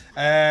drinking.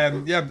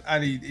 Yeah,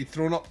 and he'd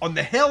thrown up on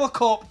the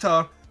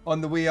helicopter on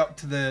the way up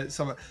to the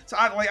summit. So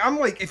I'm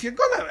like, if you're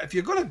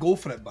gonna go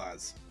for it,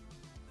 Baz,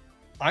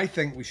 I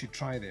think we should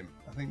try them.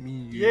 I think me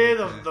and you. Yeah,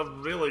 they're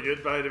really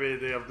good, by the way.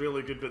 They are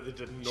really good, but they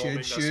did not make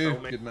this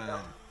film. Good man.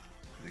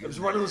 It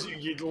was one of those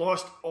you'd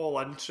lost all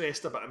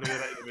interest about an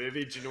hour into the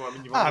movie. Do you know what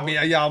I mean?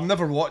 Yeah, I'll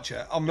never watch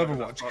it. I'll never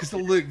watch it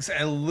because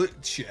it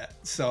looked shit.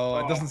 So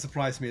it doesn't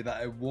surprise me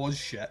that it was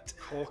shit.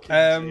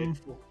 Right,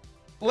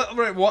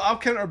 well, I'll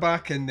counter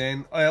back and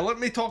then let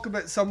me talk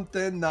about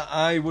something that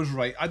I was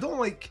right. I don't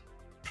like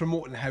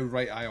promoting how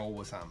right I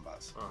always am,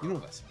 Baz. You know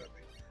this about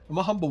me. I'm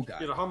a humble guy.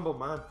 You're a humble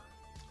man.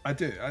 I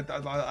do.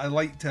 I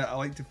like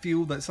to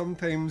feel that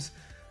sometimes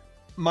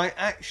my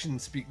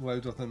actions speak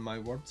louder than my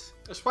words.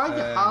 That's why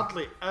you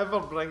hardly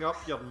ever bring up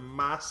your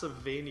massive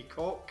veiny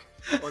cock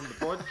on the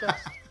podcast.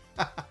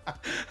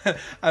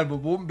 And we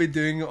won't be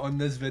doing it on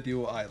this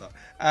video either.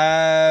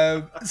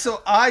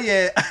 So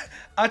I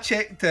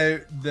checked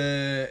out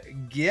the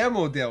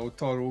Guillermo del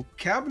Toro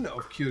Cabinet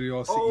of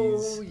Curiosities.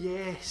 Oh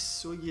yes,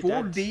 so you did.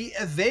 4-day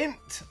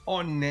event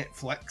on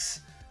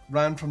Netflix.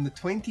 Ran from the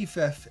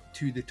 25th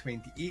to the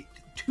 28th.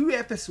 2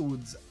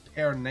 episodes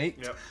per night.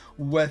 Yep.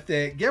 With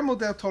Guillermo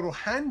del Toro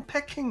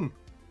handpicking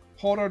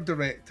horror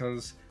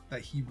directors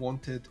that he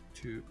wanted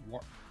to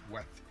work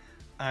with.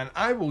 And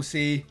I will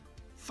say,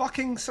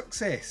 fucking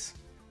success.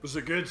 Was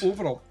it good?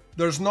 Overall.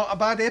 There's not a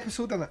bad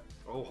episode in it.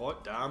 Oh,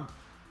 hot damn.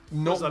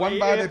 Not one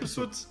bad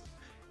episode.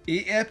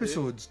 8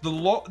 episodes.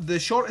 The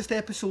shortest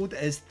episode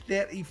is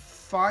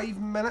 35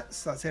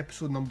 minutes. That's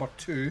episode number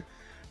 2.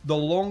 The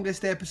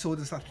longest episode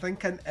is, I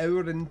think, 1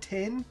 hour and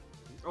 10.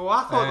 Oh,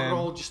 I thought they were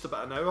all just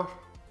about an hour.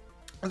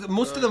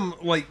 Most of them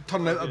like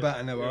turn out about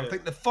an hour. Yeah. I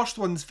think the first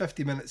one's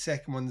 50 minutes,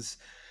 second one's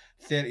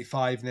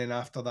 35, and then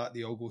after that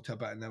they all go to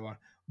about an hour.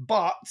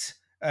 But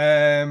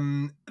they're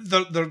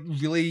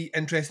really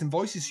interesting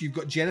voices. So you've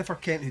got Jennifer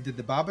Kent, who did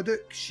the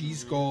Babadook. She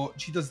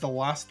does the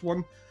last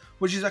one,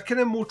 which is a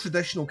kind of more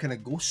traditional kind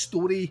of ghost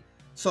story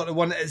sort of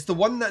one. It's the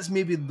one that's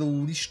maybe the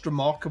least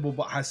remarkable,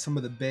 but has some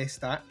of the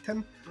best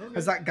acting. Okay.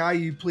 Has that guy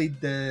who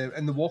played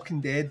in The Walking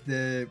Dead,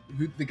 the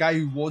guy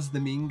who was the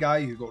main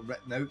guy who got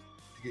written out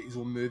to get his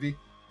own movie.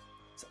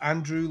 It's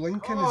Andrew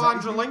Lincoln. Oh, is that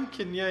Andrew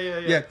Lincoln, yeah.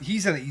 Yeah,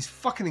 he's in it. He's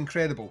fucking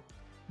incredible.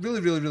 Really,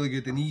 really, really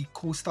good. And he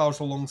co-stars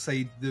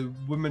alongside the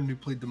woman who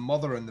played the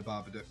mother in the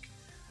Babadook.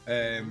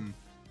 And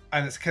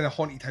it's a kind of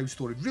haunted house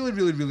story. Really,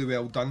 really, really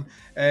well done.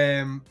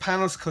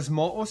 Panos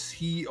Cosmatos,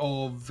 he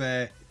of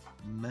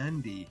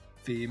Mandy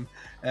fame,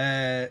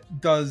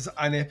 does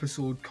an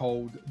episode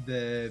called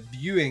The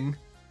Viewing,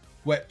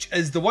 which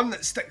is the one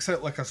that sticks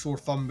out like a sore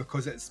thumb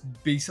because it's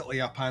basically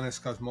a Panos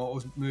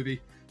Cosmatos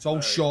movie. It's all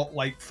shot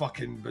like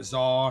fucking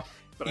bizarre,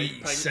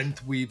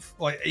 80s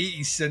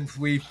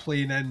synthwave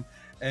playing in.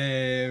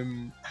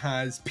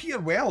 Has Peter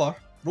Weller,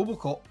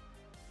 RoboCop,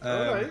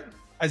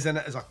 is in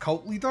it as a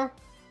cult leader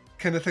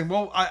kind of thing.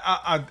 Well,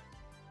 I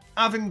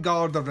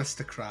avant-garde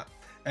aristocrat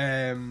who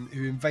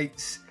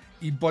invites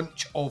a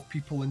bunch of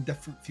people in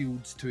different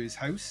fields to his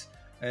house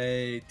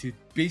to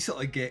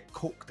basically get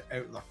coked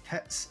out of their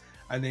tits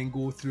and then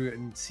go through it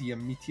and see a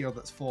meteor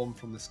that's fallen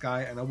from the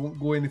sky. And I won't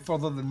go any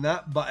further than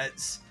that, but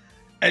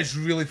it's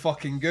really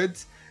fucking good.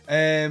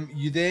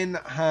 You then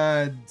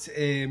had,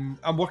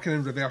 I'm working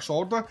in reverse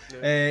order,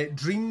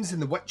 Dreams in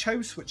the Witch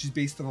House, which is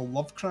based on a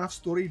Lovecraft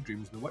story,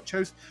 Dreams in the Witch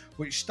House,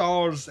 which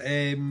stars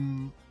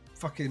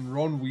fucking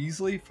Ron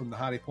Weasley from the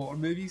Harry Potter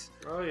movies.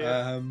 Oh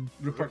yeah.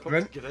 Rupert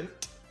Grint.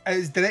 It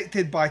is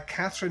directed by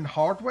Catherine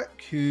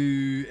Hardwicke,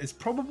 who is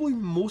probably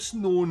most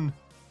known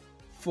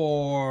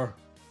for,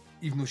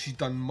 even though she's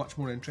done much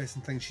more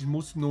interesting things, she's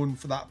most known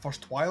for that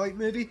first Twilight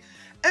movie.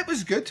 It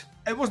was good.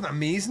 It wasn't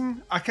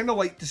amazing. I kind of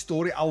liked the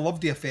story. I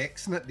loved the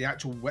effects in it. The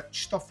actual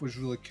witch stuff was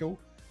really cool.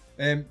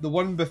 The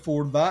one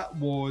before that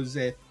was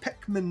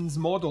Pickman's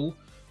Model,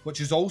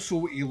 which is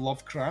also a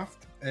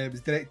Lovecraft. It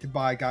was directed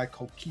by a guy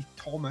called Keith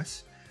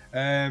Thomas.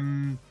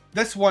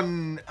 This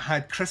one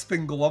had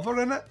Crispin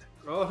Glover in it.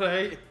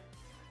 Alright.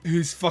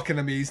 Who's fucking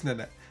amazing in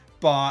it.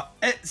 But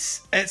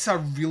it's a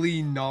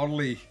really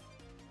gnarly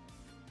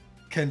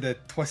kind of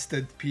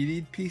twisted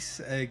period piece.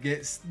 It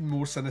gets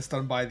more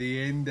sinister by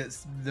the end.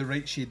 It's the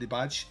right shade of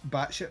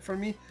batshit for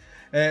me.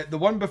 The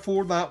one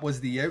before that was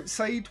The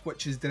Outside,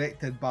 which is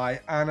directed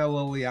by Anna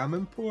Lily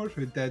Amanpour,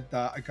 who did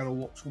A Girl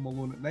Walks Home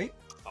Alone at Night.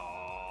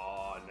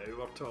 Oh, now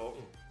we're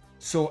talking.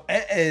 So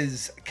it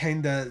is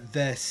kind of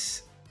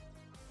this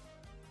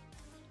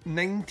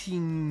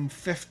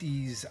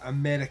 1950s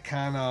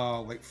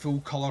Americana, like full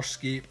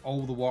colorscape,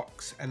 all the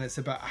works, and it's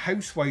about a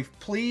housewife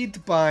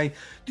played by.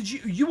 Did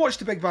you watched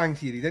The Big Bang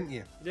Theory, didn't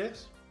you?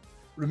 Yes.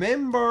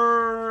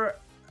 Remember,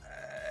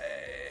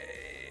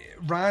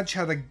 Raj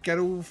had a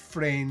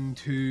girlfriend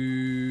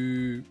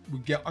who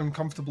would get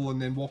uncomfortable and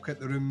then walk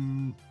out the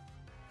room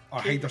or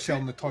hide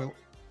herself in the toilet.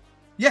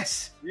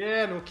 Yes.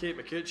 Yeah, no, Kate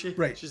McCutcheon.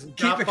 Right. She's in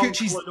Kate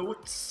McCutcheon's.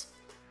 Notes.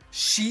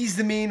 She's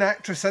the main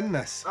actress in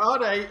this.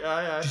 Alright,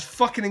 aye. She's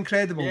fucking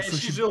incredible. Yeah, so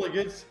she's really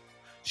good.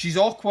 She's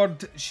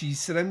awkward. She's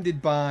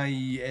surrounded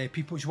by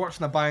people. She works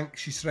in a bank.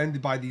 She's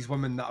surrounded by these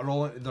women that are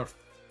all into their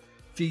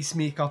face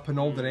makeup and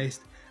all the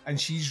rest. And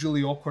she's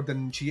really awkward.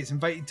 And she gets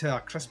invited to a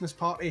Christmas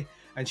party,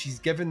 and she's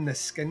given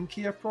this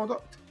skincare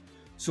product.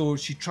 So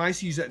she tries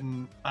to use it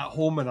at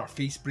home, and her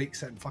face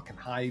breaks it and fucking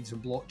hides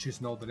and blotches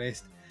and all the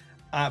rest.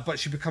 But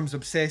she becomes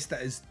obsessed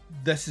that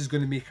this is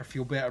going to make her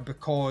feel better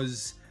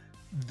because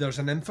there's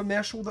an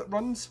infomercial that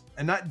runs,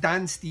 and that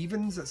Dan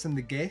Stevens that's in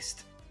The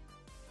Guest.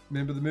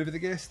 Remember the movie The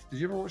Guest?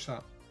 Did you ever watch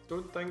that?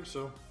 Don't think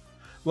so.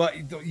 Well,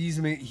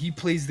 he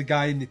plays the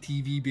guy in the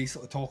TV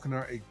basically talking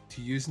her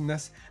to using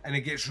this, and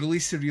it gets really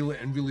surreal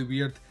and really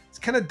weird. It's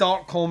kind of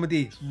dark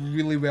comedy. It's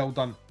really well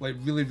done. Like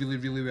really, really,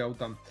 really well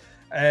done.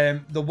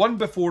 The one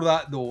before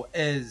that though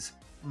is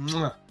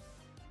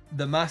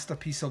the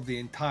masterpiece of the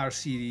entire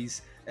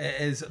series. It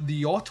is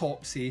The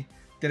Autopsy,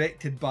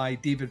 directed by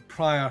David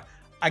Pryor.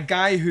 A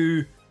guy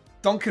who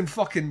Duncan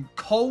fucking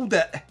called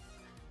it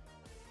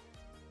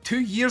 2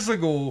 years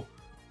ago,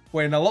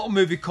 when a little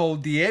movie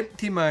called The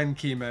Empty Man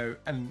came out,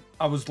 and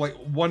I was like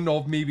one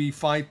of maybe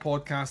 5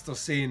 podcasters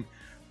saying,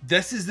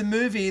 this is the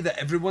movie that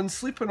everyone's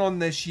sleeping on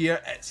this year.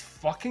 It's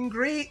fucking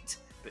great.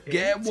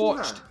 Get it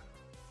watched. Man.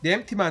 The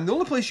Empty Man. The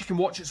only place you can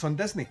watch it's on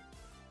Disney.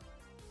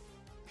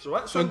 So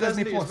it's on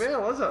Disney Plus as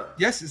well, is it?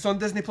 Yes, it's on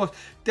Disney Plus.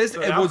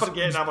 I'm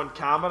forgetting I'm on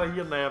camera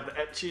here and I have the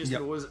itchiest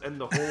nose in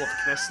the whole of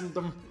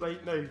Christendom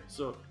right now.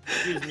 So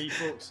excuse me,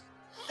 folks.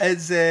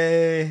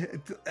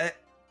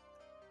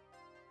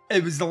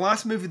 It was the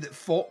last movie that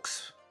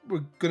Fox were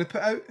going to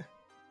put out.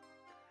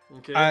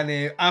 Okay.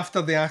 And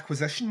after the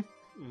acquisition,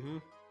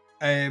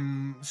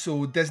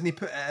 so Disney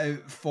put it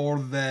out for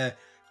the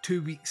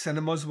 2-week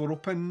cinemas were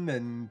open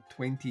in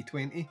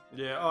 2020.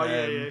 Yeah.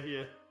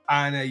 Yeah.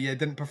 And it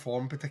didn't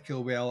perform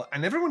particularly well,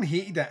 and everyone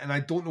hated it, and I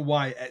don't know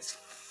why. It's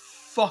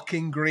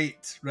fucking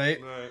great, right?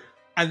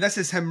 And this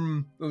is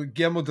him.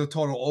 Guillermo del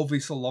Toro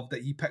obviously loved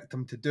it. He picked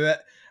him to do it.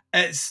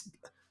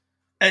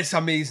 It's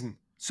amazing.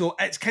 So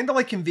it's kind of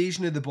like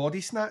Invasion of the Body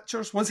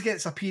Snatchers. Once again,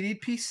 it's a period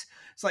piece.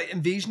 It's like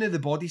Invasion of the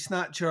Body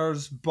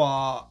Snatchers,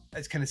 but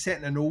it's kind of set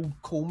in an old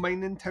coal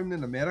mining town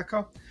in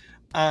America.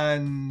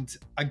 And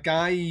a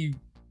guy,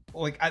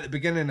 like at the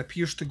beginning,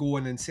 appears to go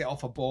in and set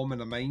off a bomb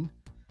in a mine.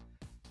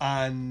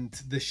 And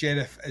the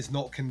sheriff is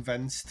not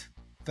convinced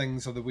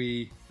things are the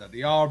way that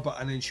they are,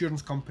 but an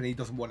insurance company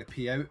doesn't want to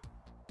pay out.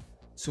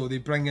 So they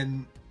bring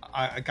in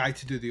a guy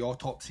to do the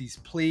autopsies,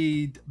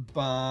 played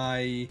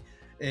by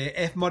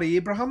F. Murray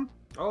Abraham.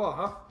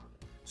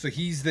 So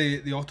he's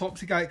the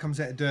autopsy guy that comes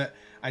out to do it,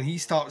 and he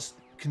starts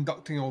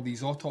conducting all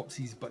these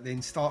autopsies, but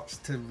then starts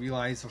to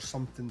realise there's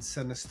something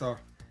sinister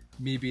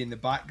maybe in the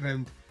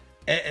background.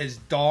 It is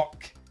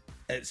dark.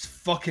 It's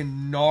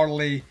fucking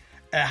gnarly.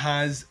 It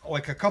has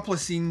like a couple of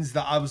scenes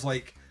that I was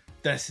like,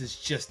 this is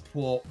just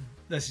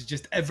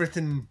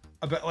everything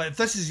about, like, if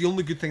this is the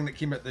only good thing that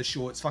came out of this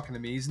show, it's fucking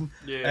amazing.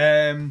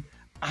 It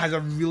has a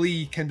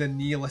really kind of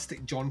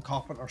nihilistic John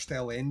Carpenter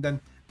style ending.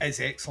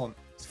 It's excellent.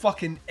 It's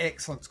fucking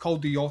excellent. It's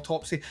called The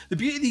Autopsy. The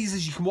beauty of these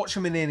is you can watch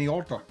them in any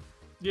order.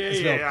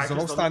 Because they're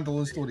all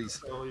standalone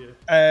stories.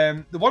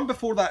 The one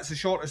before that's the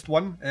shortest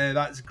one.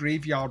 That's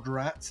Graveyard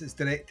Rats. It's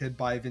directed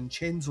by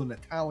Vincenzo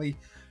Natali,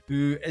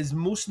 who is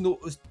most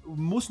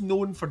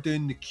known for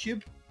doing the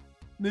Cube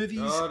movies,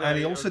 and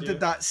he also did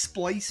that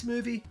Splice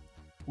movie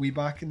way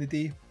back in the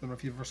day. Don't know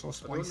if you ever saw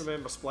Splice. I don't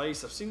remember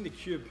Splice. I've seen the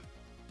Cube.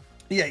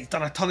 Yeah, he's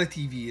done a ton of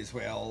TV as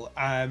well.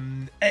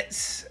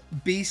 It's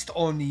based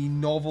on the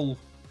novel,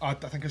 I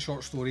think a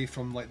short story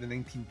from like the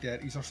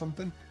 1930s or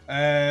something.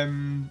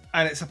 And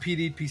it's a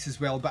period piece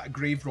as well, but a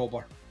grave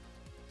robber.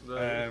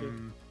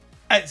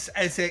 It's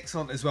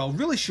excellent as well.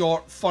 Really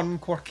short, fun,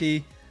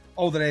 quirky,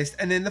 all the rest.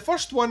 And then the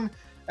first one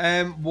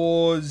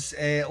was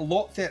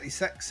Lot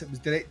 36. It was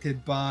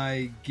directed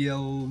by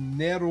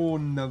Guillermo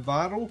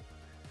Navarro,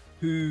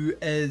 who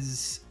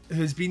has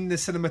been the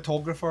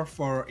cinematographer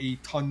for a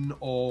ton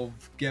of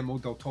Guillermo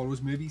del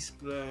Toro's movies.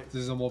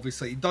 There's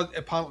obviously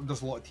apparently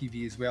does a lot of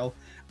TV as well,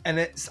 and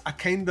it's a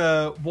kind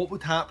of what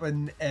would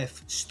happen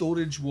if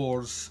Storage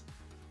Wars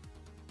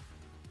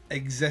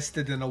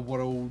existed in a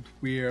world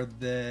where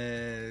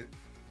the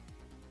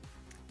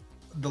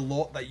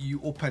lot that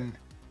you open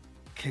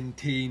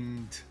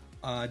contained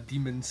a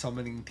demon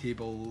summoning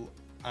table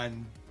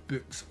and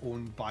books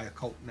owned by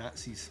occult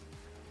Nazis.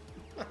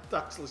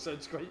 That actually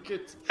sounds quite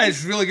good.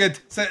 It's really good.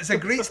 It's a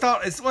great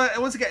start.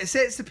 Once again, it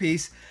sets the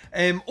pace.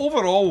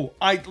 Overall,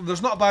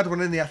 there's not a bad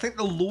one in there. I think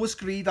the lowest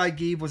grade I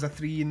gave was a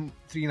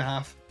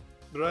 3.5.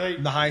 Right.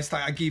 And the highest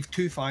I gave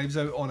 2 5s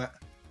out on it.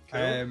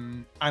 Cool.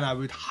 And I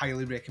would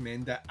highly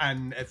recommend it.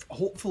 And if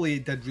hopefully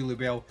it did really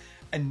well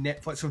in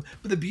Netflix.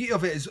 But the beauty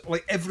of it is,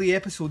 like, every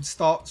episode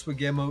starts with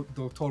Guillermo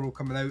del Toro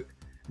coming out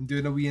and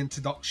doing a wee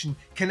introduction,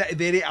 kind of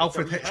very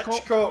Alfred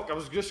Hitchcock. I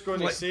was just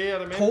going to say, I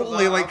remember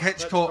totally that, like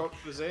Hitchcock.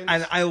 Presents.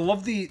 And I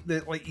love the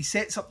like he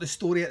sets up the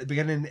story at the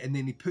beginning and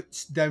then he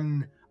puts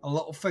down a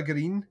little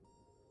figurine,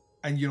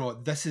 and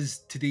this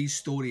is today's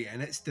story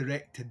and it's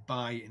directed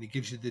by, and he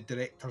gives you the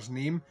director's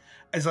name.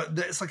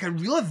 It's like a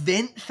real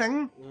event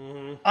thing.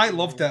 I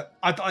loved it.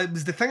 It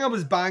was the thing I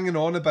was banging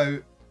on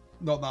about.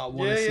 Not that I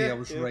want to say I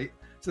was right.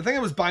 It's the thing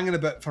I was banging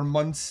about for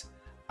months.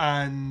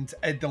 And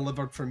it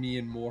delivered for me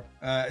and more.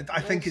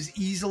 I think it's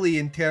easily,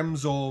 in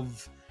terms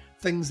of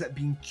things that have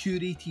been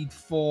curated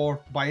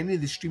by any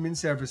of the streaming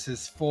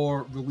services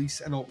for release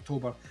in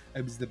October,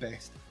 it was the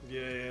best.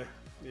 Yeah,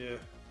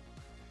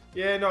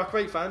 no, I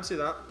quite fancy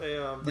that.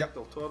 I'm a big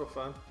Del Toro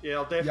fan. Yeah,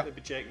 I'll definitely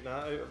be checking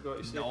that out, I've got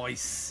to say.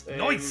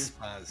 Nice,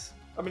 Maz.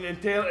 I mean, in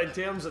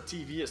terms of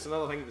TV, it's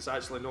another thing that's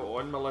actually not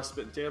on my list,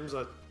 but in terms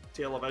of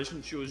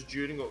television shows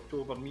during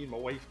October, me and my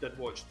wife did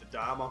watch The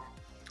Dahmer.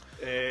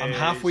 I'm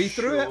halfway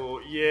through it.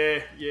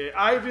 Yeah.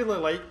 I really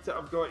liked it,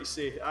 I've got to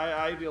say.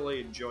 I really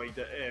enjoyed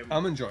it.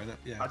 I'm enjoying it,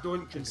 yeah. I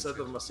don't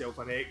consider myself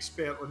an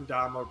expert on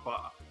Dahmer,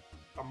 but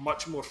I'm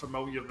much more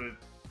familiar with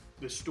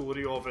the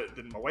story of it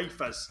than my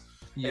wife is.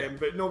 Yeah.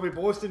 But no, we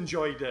both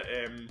enjoyed it.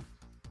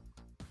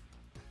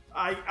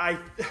 I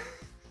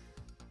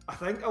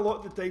think a lot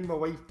of the time my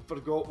wife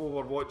forgot we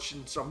were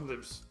watching something that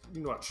was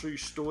a true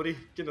story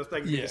kind of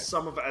thing. Yeah. Because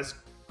some of it is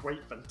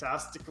quite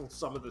fantastical.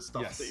 Some of the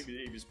stuff Yes. that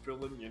he was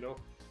pulling,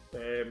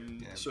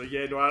 So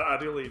I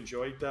really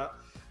enjoyed that.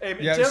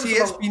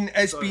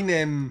 It's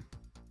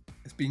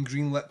been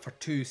greenlit for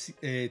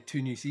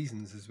two new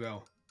seasons as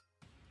well.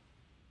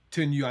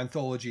 2 new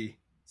anthology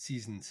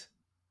seasons.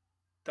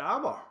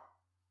 Damn.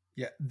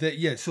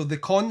 So the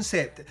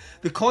concept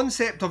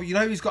of it,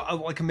 how he's got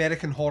a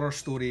American Horror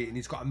Story, and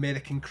he's got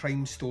American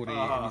Crime Story,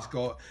 and he's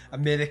got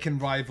American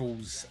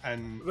Rivals,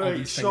 and all these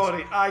things.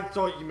 Sorry, I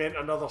thought you meant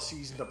another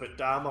season about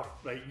Dahmer.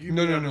 Right,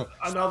 No.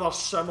 Another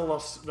similar.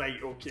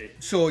 Right, okay.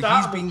 So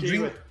that he's been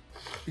green.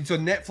 So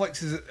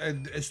Netflix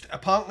is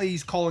apparently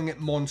he's calling it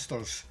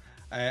Monsters.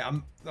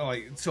 They've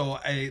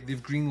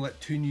greenlit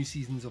 2 new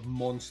seasons of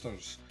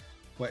Monsters.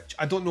 Which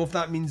I don't know if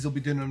that means they'll be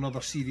doing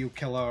another serial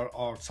killer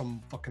or some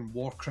fucking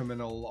war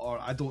criminal, or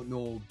I don't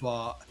know,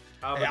 but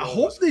I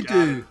hope they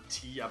do.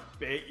 I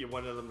bet you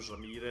one of them's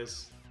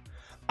Ramirez.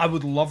 I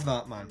would love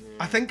that, man.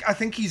 I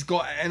think he's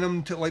got it in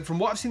him to, from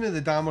what I've seen of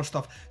the Dahmer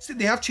stuff. See,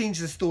 they have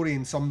changed the story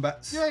in some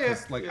bits.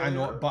 I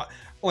know, but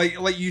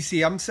like you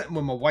see, I'm sitting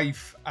with my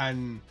wife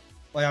and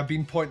I've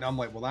been pointing. I'm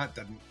like, well, that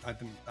didn't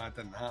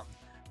happen.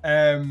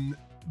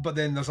 But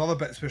then there's other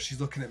bits where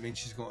she's looking at me and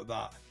she's going,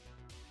 that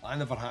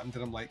never happened,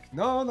 and I'm like,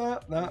 no,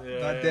 that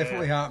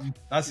definitely happened.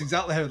 That's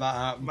exactly how that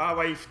happened. My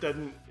wife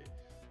didn't.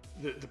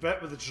 The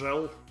bit with the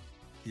drill.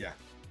 Yeah.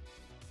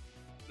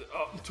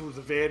 Up until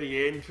the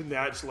very end, when they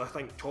actually, I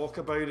think, talk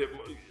about it,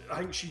 I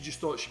think she just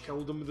thought she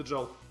killed him with the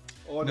drill.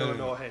 Oh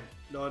no, hen.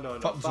 No.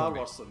 Fuck Far zombie.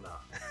 Worse than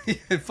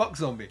that. Fuck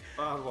zombie.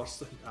 Far worse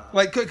than that.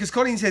 Because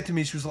Colleen said to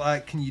me, she was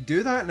like, "Can you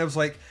do that?" And I was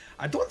like,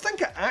 "I don't think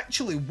it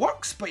actually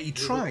works, but he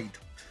tried."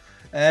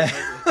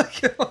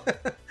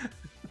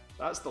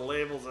 That's the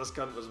levels this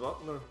cunt was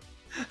working on.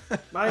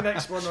 My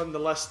next one on the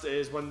list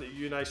is one that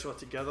you and I saw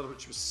together,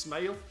 which was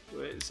Smile.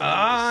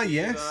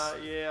 Yes.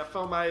 A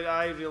film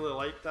I really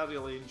liked. I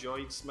really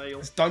enjoyed Smile.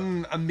 It's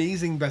done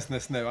amazing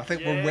business now. I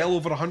think we're well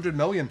over 100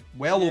 million.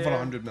 Over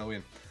 100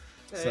 million.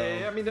 So.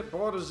 It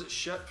borrows its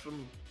shit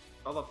from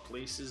other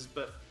places,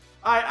 but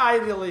I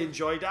really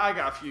enjoyed it. I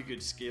got a few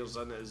good scares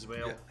in it as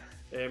well. Yeah.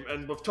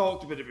 And we've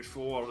talked about it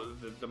before.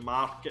 The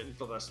marketing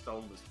for this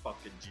film was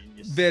fucking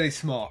genius. Very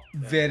smart.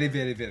 Very,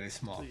 very, very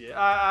smart. So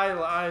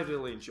I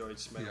really enjoyed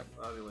Smile. Yep.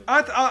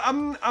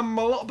 I'm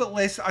a little bit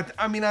less.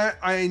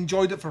 I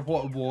enjoyed it for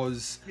what it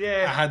was.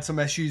 Yeah. I had some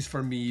issues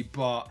for me,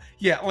 but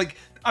yeah, like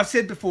I've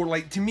said before,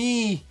 to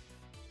me,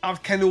 I was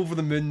kind of over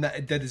the moon that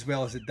it did as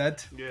well as it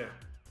did. Yeah.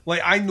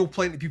 I know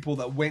plenty of people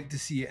that went to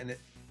see it and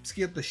it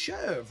scared the shit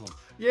out of them.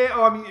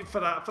 Yeah. For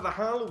the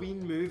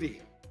Halloween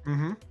movie.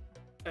 Mm-hmm.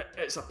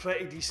 It's a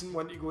pretty decent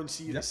one to go and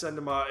see at the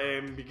cinema,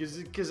 because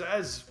it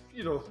is,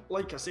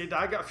 like I said,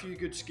 I got a few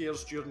good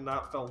scares during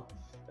that film.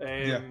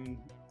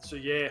 So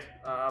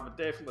I would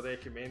definitely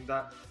recommend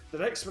that. The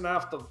next one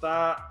after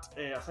that,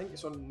 I think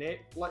it's on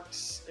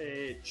Netflix,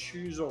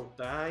 Choose or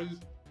Die.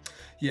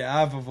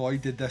 Yeah, I've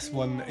avoided this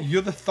one.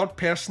 You're the third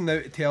person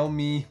now to tell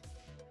me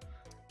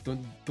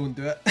don't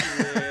do it.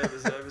 Yeah,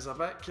 it was a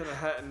bit kind of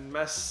hit and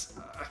miss.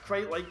 I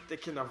quite liked the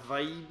kind of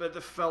vibe of the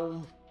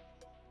film.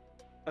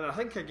 And I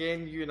think,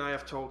 again, you and I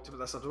have talked about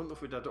this. I don't know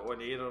if we did it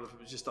on air or if it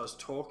was just us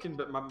talking,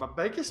 but my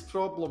biggest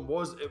problem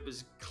was it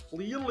was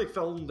clearly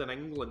filmed in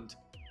England.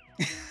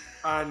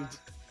 And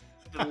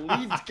the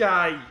lead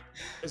guy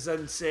is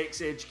in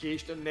Sex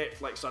Education on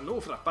Netflix. I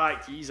know for a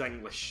fact he's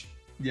English.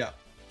 Yeah.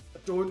 I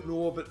don't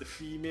know about the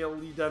female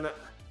lead in it,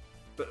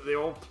 but they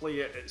all play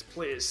it.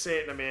 It's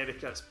set in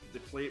America. They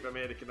play it with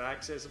American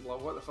accents. I'm like,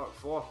 what the fuck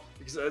for?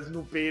 Because it has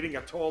no bearing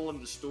at all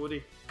on the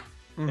story.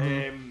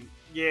 Mm-hmm.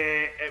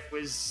 It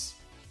was...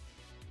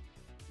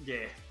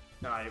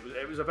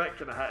 it was a bit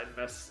kind of hit and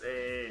miss.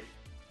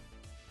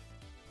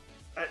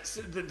 It's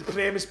the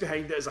premise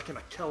behind it is a kind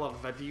of killer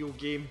video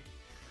game,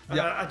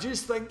 and I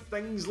just think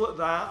things like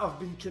that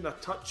have been kind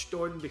of touched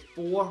on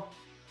before,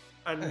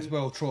 and it's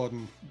well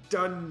trodden,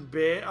 done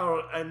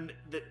better. And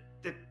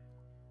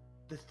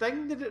the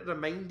thing that it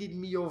reminded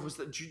me of was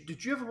that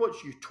did you ever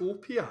watch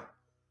Utopia?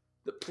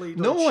 That played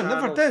on No, I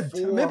Channel never did.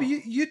 4? Maybe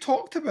you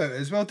talked about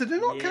it as well. Did they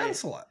not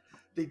cancel it?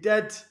 They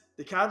did.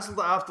 They cancelled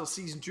it after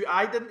season 2.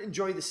 I didn't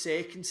enjoy the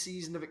second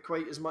season of it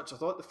quite as much. I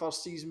thought the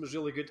first season was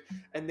really good.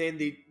 And then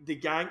the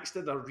Gangs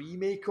did a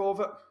remake of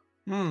it,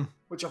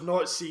 which I've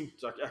not seen.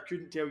 So I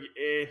couldn't tell you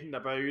anything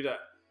about it.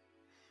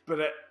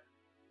 But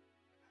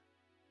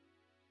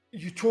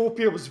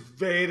Utopia was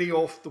very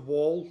off the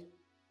wall.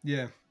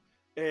 Yeah.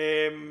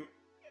 It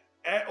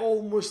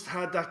almost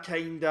had a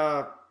kind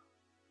of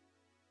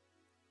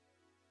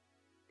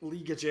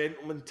League of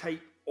Gentlemen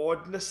type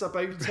oddness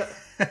about it.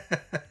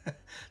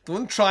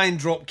 Don't try and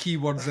drop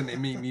keywords in to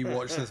make me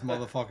watch this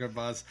motherfucker,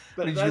 Baz.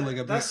 But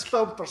this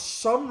film, for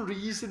some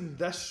reason,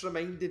 this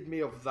reminded me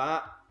of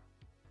that.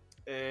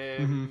 I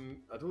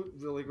don't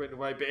really know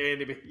why, but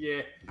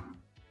anyway,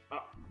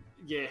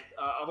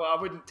 I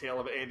wouldn't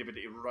tell about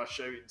anybody to rush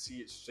out and see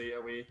it straight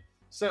away.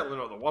 Certainly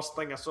not the worst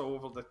thing I saw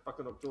over the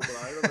fucking October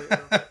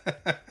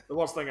either. The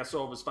worst thing I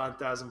saw was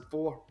Phantasm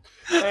 4.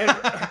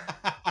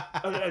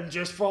 and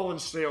just falling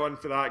straight on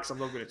for that, because I'm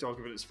not going to talk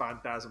about it's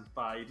Phantasm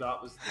 5.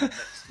 That was the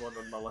next one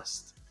on my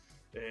list,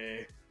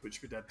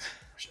 which we did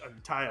an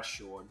entire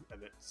show on,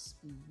 and it's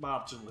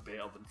marginally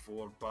better than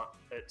 4, but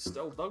it's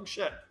still dog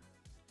shit.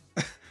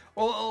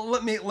 Well,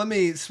 let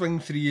me swing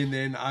 3 and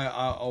then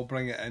I'll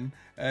bring it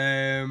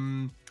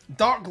in.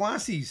 Dark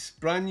Glasses,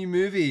 brand new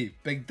movie.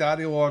 Big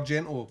Dario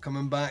Argento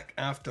coming back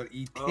after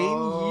a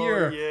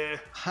 10-year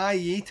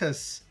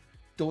hiatus.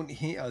 Don't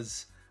hate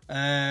us.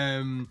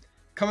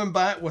 Coming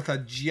back with a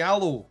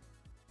giallo,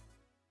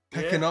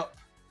 picking up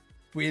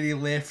where he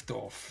left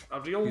off. A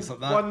real like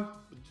that. one.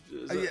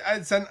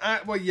 It's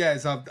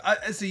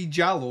a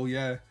giallo,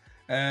 yeah.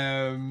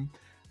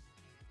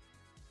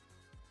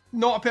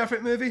 Not a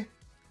perfect movie.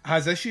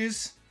 Has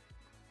issues.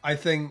 I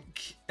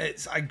think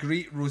it's a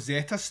great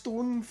Rosetta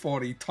Stone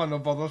for a ton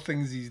of other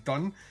things he's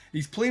done.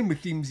 He's playing with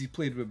themes he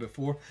played with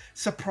before.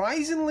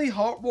 Surprisingly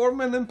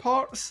heartwarming in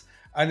parts.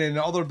 And then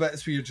other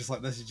bits where you're just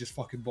like, this is just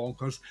fucking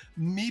bonkers.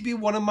 Maybe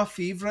one of my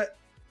favourite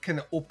kind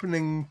of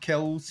opening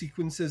kill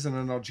sequences in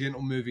an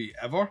Argento movie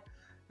ever.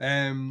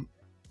 And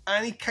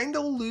he kind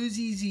of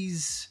loses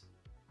his...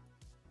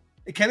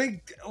 He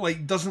kind of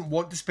like doesn't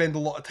want to spend a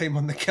lot of time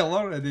on the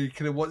killer, and he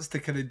kind of wants to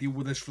kind of deal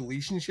with this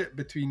relationship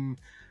between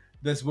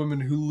this woman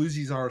who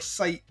loses her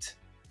sight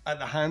at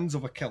the hands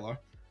of a killer.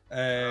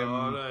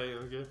 Right,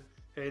 okay.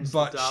 Hence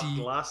but the dark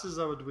glasses,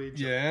 I would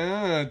wager.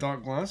 Yeah,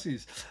 dark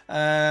glasses.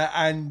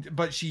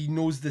 But she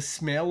knows the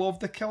smell of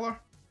the killer.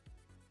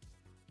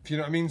 If you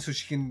know what I mean, so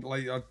she can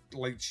like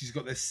she's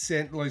got this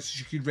scent, like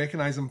she could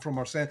recognize him from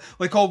her scent.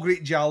 Like all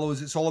great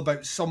giallos, it's all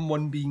about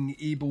someone being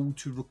able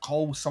to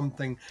recall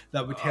something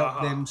that would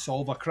help them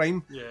solve a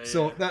crime.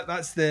 So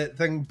that's the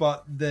thing.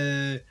 But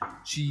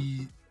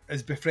she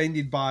is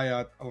befriended by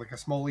a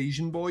small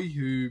Asian boy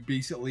who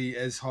basically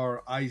is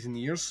her eyes and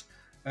ears.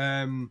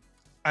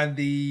 And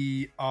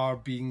they are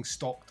being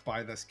stalked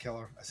by this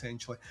killer,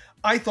 essentially.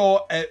 I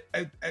thought it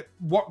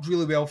worked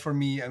really well for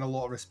me in a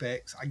lot of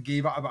respects. I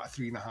gave it about a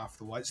 3.5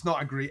 though. It's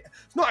not a great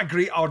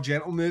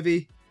Argento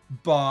movie,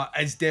 but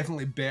it's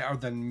definitely better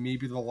than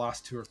maybe the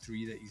last 2 or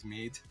 3 that he's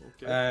made.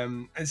 Okay.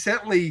 And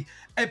certainly,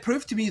 it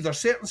proved to me there's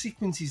certain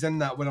sequences in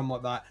that where I'm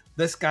like that.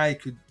 This guy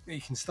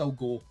can still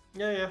go.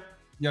 Yeah. You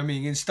know what I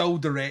mean? He can still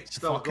direct.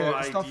 Still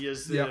got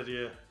ideas there,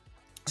 yeah.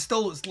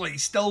 Still,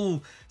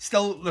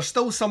 there's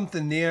still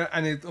something there,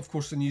 and of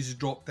course the news has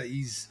dropped that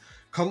he's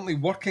currently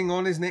working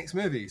on his next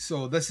movie.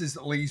 So this is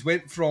like he's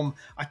went from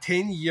a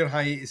 10-year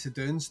hiatus of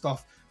doing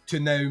stuff to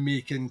now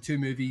making 2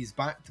 movies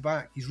back to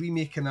back. He's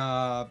remaking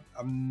a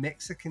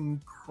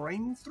Mexican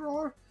crime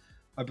thriller,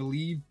 I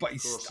believe, but I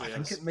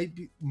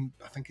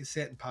think it's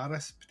set in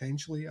Paris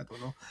potentially. I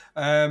don't know.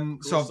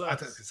 It's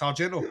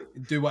Argento.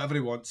 Do whatever he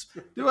wants.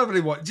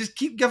 Just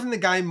keep giving the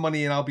guy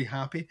money, and I'll be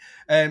happy.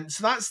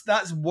 So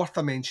that's worth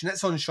a mention.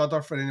 It's on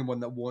Shudder for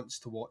anyone that wants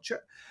to watch it.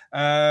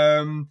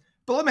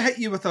 But let me hit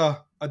you with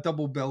a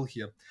double bill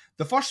here.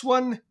 The first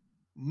one,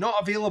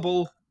 not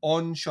available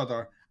on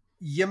Shudder.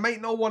 You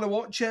might not want to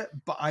watch it,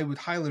 but I would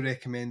highly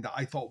recommend it.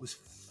 I thought it was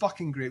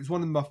fucking great. It was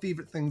one of my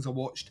favourite things I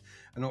watched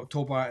in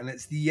October, and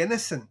it's The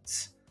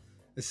Innocents.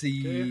 It's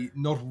a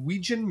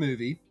Norwegian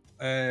movie,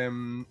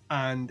 and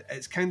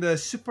it's kind of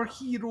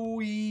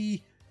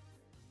superhero-y.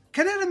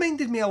 Kind of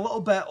reminded me a little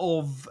bit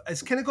of...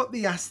 It's kind of got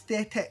the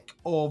aesthetic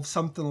of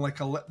something like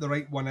a Let the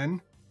Right One In.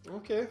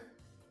 Okay.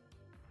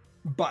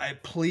 But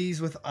it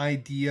plays with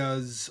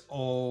ideas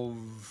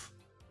of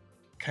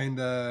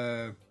kind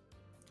of...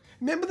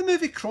 Remember the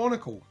movie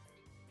Chronicle?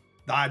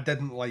 That I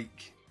didn't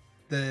like.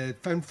 The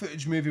found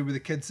footage movie with the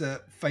kids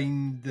that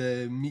find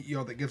the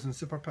meteor that gives them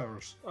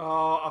superpowers.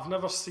 Oh, I've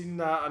never seen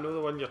that. I know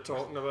the one you're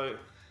talking about.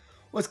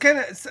 Well,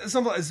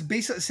 it's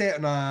basically set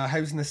in a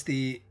housing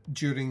estate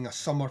during a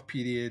summer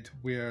period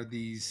where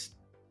these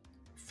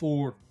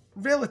 4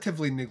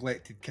 relatively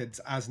neglected kids,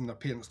 as in their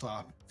parents don't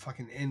have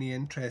fucking any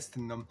interest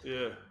in them,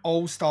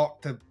 all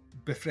start to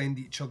befriend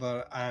each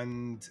other,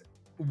 and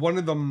one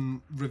of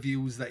them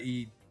reveals that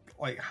he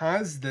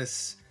has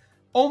this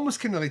almost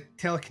kind of like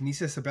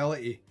telekinesis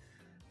ability,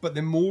 but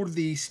the more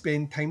they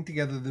spend time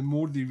together, the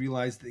more they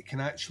realize that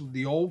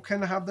they all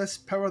kind of have this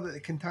power that they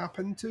can tap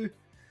into,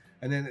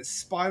 and then it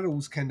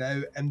spirals kind of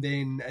out, and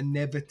then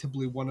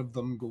inevitably one of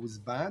them goes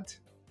bad,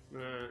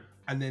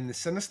 and then the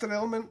sinister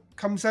element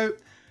comes out.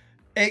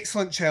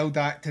 Excellent child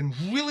acting,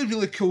 really,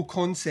 really cool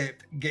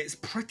concept. Gets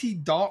pretty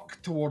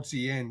dark towards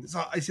the end.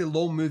 It's a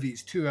long movie,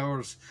 it's 2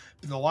 hours,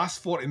 but the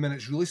last 40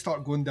 minutes really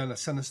start going down a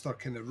sinister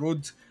kind of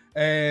road.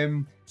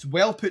 It's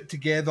well put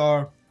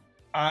together.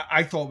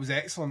 I thought it was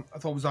excellent. I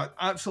thought it was an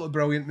absolutely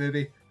brilliant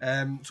movie.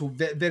 So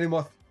very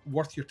much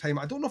worth your time.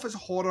 I don't know if it's a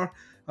horror.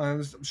 I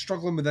was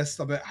struggling with this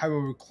about how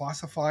I would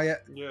classify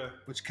it,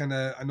 which kind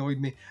of annoyed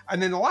me.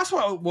 And then the last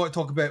one I want to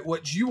talk about,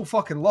 which you will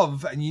fucking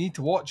love, and you need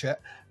to watch it,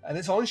 and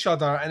it's on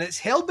Shudder, and it's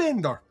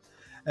Hellbender.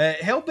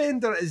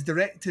 Hellbender is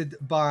directed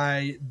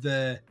by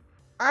the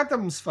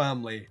Addams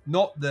family,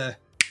 not the...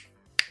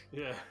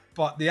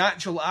 But the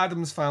actual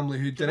Addams family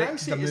who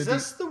directed the movie. Is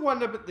this the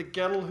one about the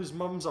girl whose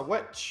mum's a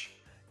witch?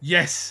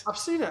 Yes. I've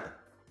seen it.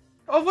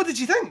 Oh, what did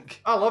you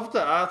think? I loved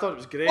it. I thought it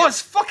was great. Oh,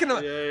 it's fucking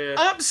yeah.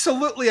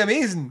 absolutely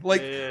amazing.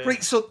 Like,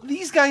 right, so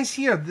these guys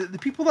here, the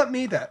people that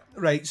made it,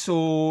 right,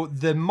 so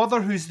the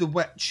mother who's the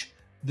witch,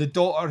 the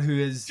daughter who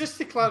is... Just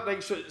to clarify,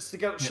 right, so it's the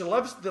girl,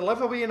 they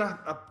live away in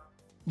a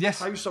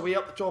house away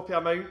up the top of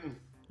a mountain.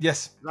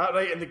 Yes. Is that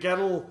right? And the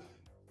girl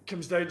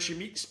comes down, she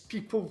meets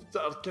people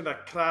that are kind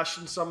of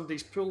crashing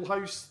somebody's pool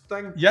house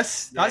thing.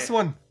 Yes, that's the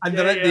one. And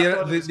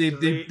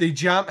they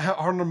jam, her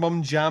and her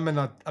mum jam in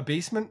a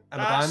basement in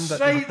a band. That's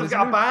right, they've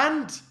got a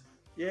band.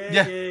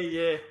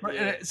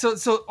 Yeah.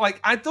 So like,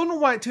 I don't know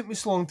why it took me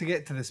so long to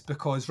get to this,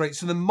 because, right,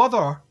 so the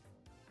mother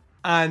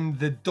and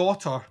the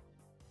daughter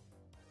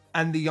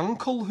and the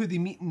uncle who they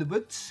meet in the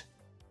woods.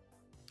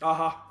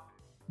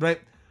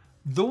 Right,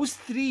 those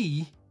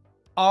three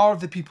are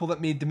the people that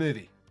made the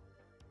movie.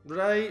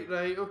 Right,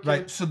 okay.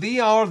 Right, so they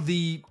are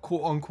the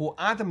quote-unquote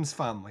Addams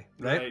family,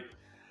 right?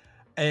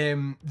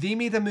 They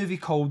made a movie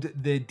called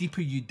The Deeper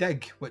You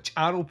Dig, which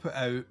Arrow put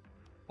out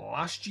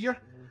last year.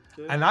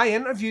 Okay. And I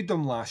interviewed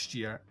them last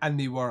year, and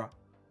they were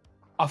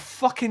a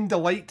fucking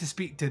delight to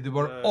speak to. They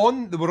were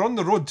on the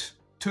road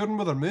touring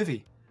with their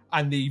movie,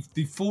 and they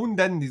phoned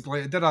in. They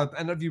did an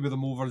interview with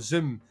them over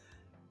Zoom,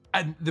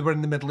 and they were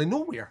in the middle of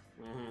nowhere.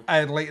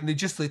 And they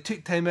just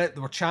took time out.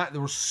 They were chatting. They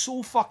were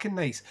so fucking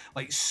nice,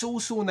 like so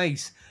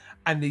nice.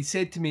 And they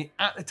said to me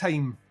at the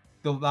time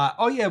that,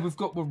 oh yeah,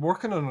 we're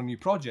working on a new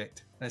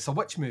project. And it's a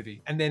witch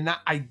movie. And then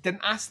I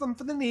didn't ask them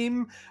for the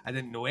name. I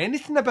didn't know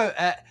anything about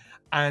it.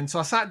 And so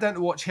I sat down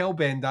to watch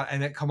Hellbender,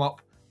 and it come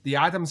up the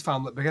Addams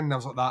Family at the beginning. I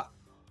was like, that.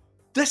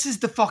 This is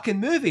the fucking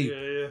movie.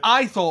 Yeah.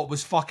 I thought it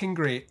was fucking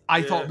great.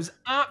 I thought it was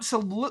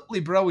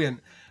absolutely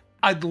brilliant.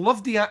 I'd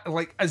love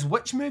as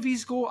witch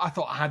movies go, I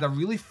thought I had a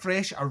really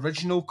fresh,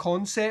 original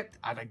concept.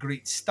 I had a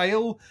great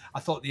style. I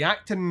thought the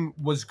acting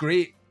was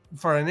great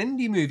for an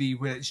indie movie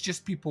where it's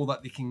just people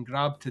that they can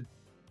grab to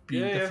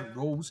be in different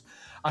roles.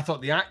 I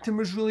thought the acting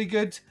was really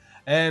good.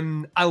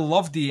 I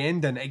loved the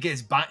ending. It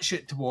gets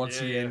batshit towards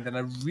the end, and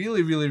I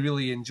really, really,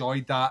 really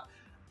enjoyed that.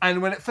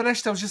 And when it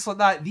finished, I was just like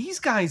that. These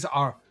guys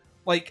are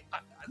like,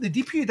 The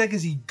Deeper You Dig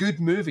is a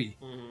good movie.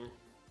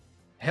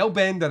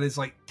 Hellbender is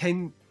like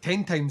 10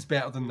 times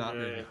better than that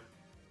movie.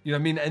 You know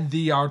what I mean? And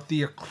they are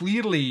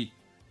clearly,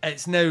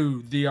 it's now,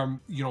 they are,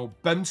 you know,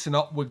 bouncing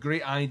up with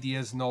great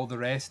ideas and all the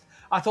rest.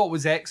 I thought it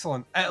was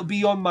excellent. It'll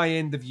be on my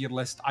end of year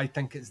list. I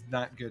think it's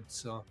that good.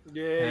 So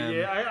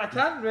I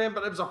can't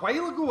remember. It was a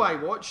while ago I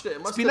watched it.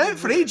 It's been out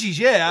for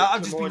ages.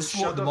 I've just been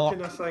sorting them up.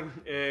 Kind of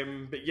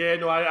thing. But yeah,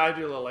 no, I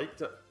really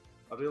liked it.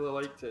 I really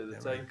liked it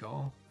at the time.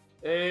 Go.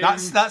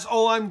 That's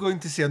all I'm going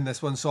to say on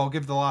this one. So I'll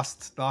give the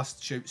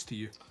last shouts to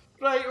you.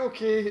 Right.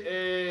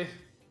 Okay.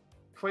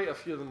 Quite a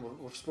few of them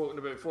we've spoken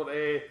about before.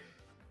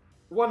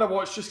 One I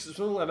watched just because it's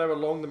only an hour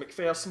long, the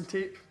McPherson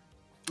tape,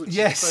 which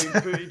is the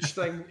found footage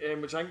thing,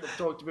 which I think we've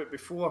talked about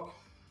before.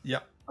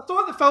 Yeah. I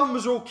thought the film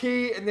was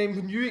okay, and then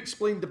when you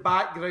explained the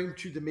background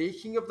to the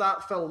making of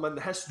that film and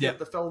the history of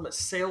the film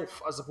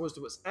itself, as opposed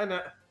to what's in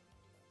it,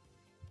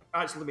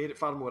 actually made it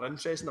far more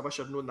interesting. I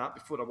wish I'd known that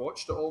before I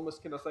watched it,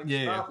 almost kind of thing. So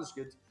that was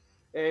good.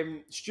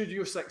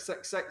 Studio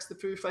 666, the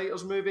Foo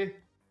Fighters movie.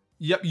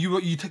 Yep,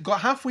 you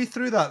got halfway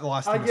through that the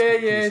last time. But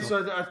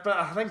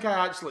I think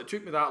it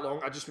took me that long.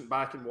 I just went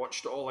back and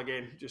watched it all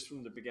again, just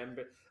from the beginning.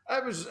 But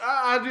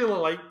I really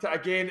liked it.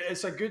 Again,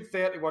 it's a good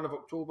 31 of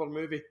October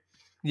movie.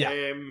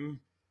 Yeah.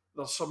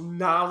 There's some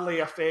gnarly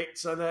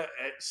effects in it.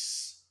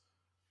 It's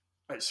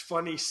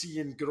funny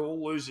seeing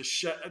Grohl lose his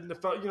shit in the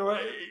film. You know,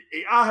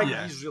 I think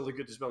he's really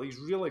good as well. He's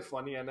really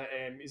funny in it.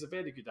 He's a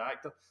very good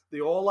actor. They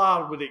all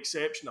are, with the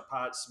exception of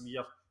Pat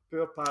Smear.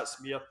 Poor Pat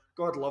Smear.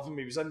 God love him.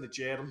 He was in the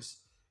Germs.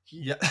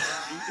 He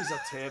is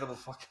a terrible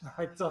fucking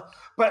actor.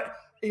 But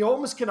he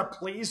almost kind of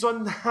plays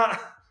on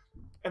that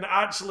and it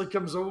actually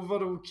comes over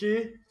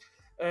okay.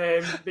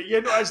 But yeah,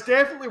 no, it's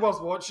definitely worth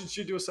watching.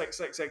 Studio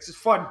 666. It's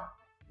fun.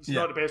 It's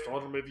not the best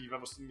horror movie you've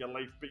ever seen in your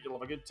life, but you'll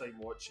have a good time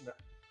watching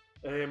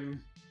it.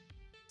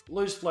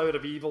 Loose Flower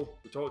of Evil,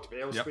 we talked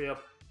about elsewhere.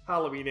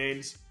 Halloween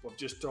Ends, we've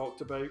just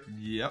talked about.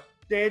 Yep.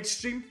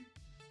 Deadstream.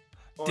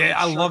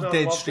 I love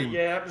Deadstream.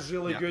 Yeah, it was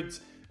really good.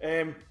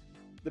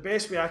 The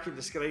best way I can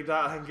describe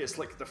that, I think it's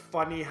like the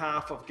funny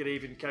half of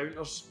Grave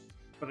Encounters,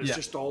 but it's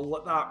just all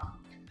like that.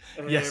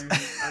 And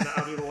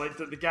I really liked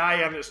it. The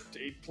guy in it,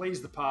 he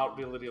plays the part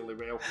really, really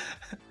well.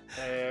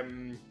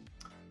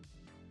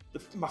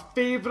 My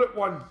favourite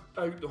one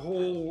out the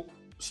whole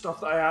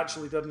stuff that I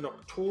actually did in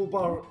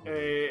October,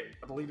 I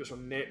believe it's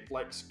on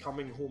Netflix,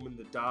 Coming Home in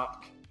the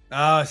Dark.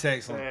 Oh, it's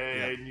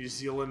excellent. New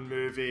Zealand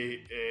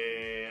movie,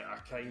 a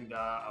kind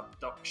of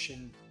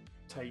abduction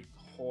type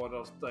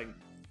horror thing.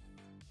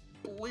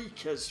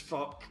 Bleak as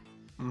fuck.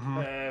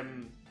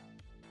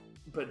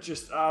 But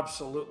just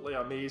absolutely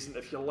amazing.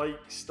 If you like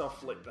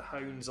stuff like The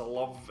Hounds of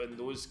Love and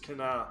those kind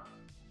of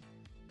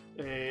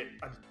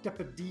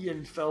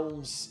Antipodean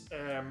films,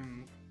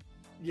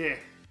 it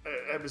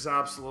was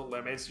absolutely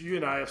amazing. You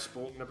and I have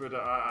spoken about it.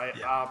 I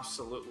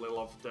absolutely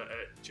loved it.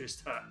 It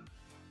just hit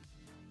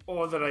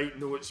all the right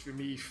notes for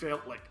me.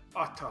 Felt like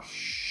utter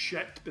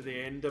shit by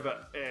the end of it.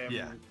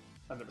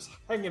 and it was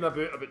hanging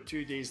about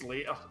 2 days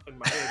later in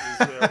my head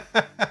as well.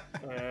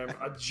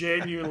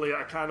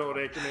 I cannot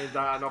recommend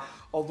that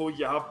enough, although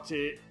you have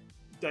to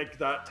dig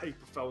that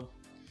type of film.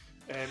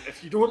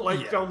 If you don't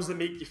like films that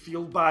make you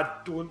feel bad,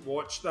 don't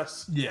watch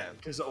this. Yeah.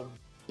 Because it'll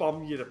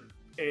bum you the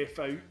F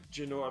out,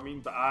 do you know what I mean?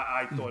 But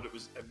I thought it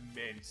was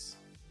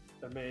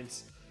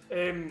immense.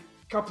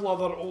 Couple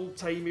other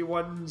old-timey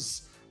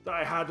ones that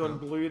I had on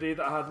Blu-ray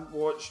that I hadn't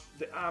watched.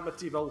 The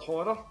Amityville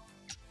Horror.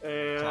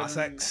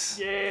 Classics.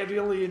 Yeah,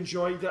 really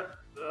enjoyed it.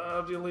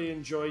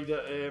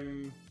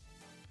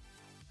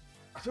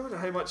 I don't know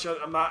how much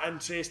I'm not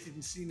interested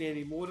in seeing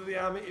any more of the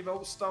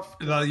Amityville stuff.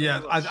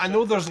 Yeah, I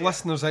know there's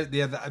listeners out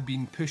there that have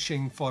been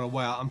pushing for a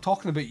while. I'm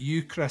talking about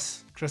you,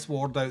 Chris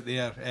Ward out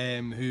there,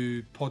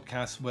 who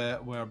podcasts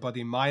with our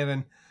buddy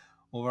Myron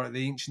over at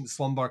the Ancient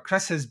Slumber.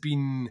 Chris has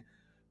been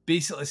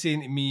basically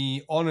saying to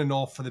me on and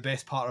off for the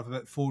best part of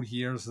about 4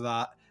 years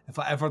that if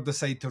I ever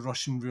decide to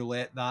Russian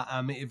roulette that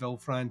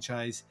Amityville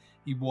franchise,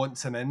 he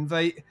wants an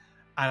invite.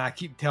 And I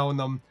keep telling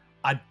him,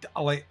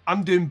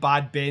 I'm doing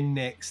Bad Ben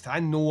next. I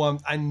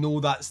know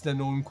that's the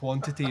known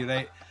quantity,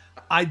 right?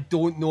 I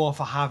don't know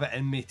if I have it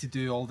in me to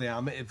do all the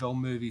Amityville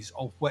movies,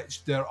 of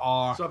which there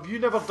are. So have you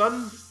never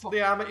done the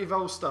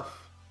Amityville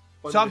stuff?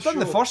 So I've done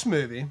the first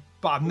movie,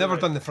 but I've never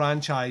done the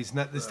franchise.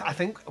 And I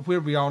think where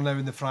we are now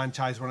in the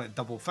franchise, we're at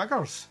double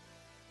figures.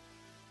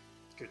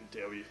 Couldn't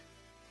tell you.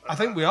 I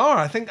think we are.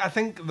 I think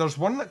there's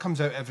one that comes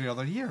out every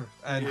other year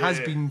and has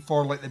been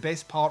for like the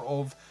best part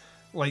of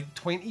like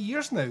 20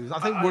 years now. I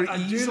think we're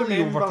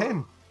easily over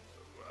 10.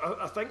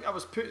 I think I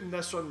was putting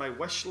this on my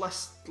wish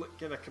list, like,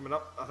 kind of coming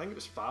up. I think it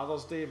was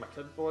Father's Day. My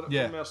kid bought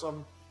it for me or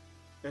something.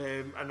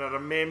 And I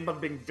remember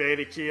being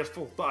very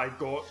careful that I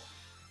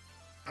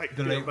picked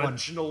the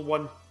original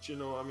one. Do you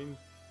know what I mean?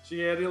 So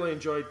yeah, I really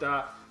enjoyed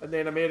that. And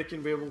then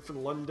American Werewolf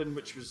in London,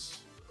 which was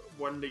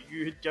one that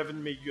you had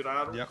given me your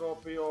Arrow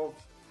copy of.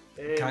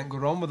 Can't go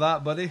wrong with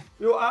that, buddy.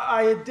 You know,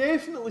 I had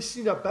definitely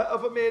seen a bit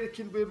of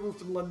American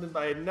Werewolf in London,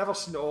 but I had never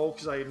seen it all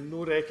because I had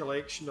no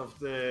recollection of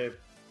the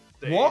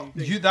what?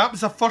 ending. That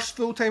was a first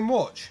full-time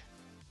watch?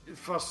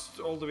 First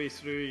all the way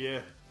through,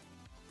 yeah.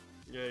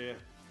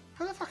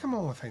 How the fuck am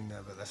I finding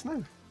out about this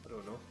now? I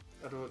don't know.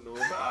 But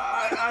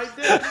I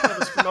definitely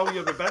was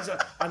familiar with bits.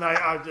 And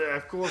I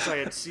of course, I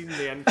had seen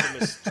the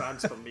infamous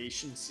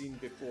transformation scene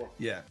before.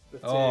 Yeah.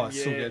 But,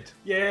 so good.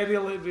 Yeah,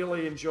 really,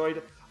 really enjoyed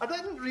it. I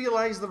didn't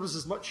realise there was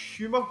as much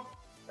humour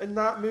in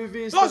that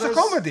movie as it's a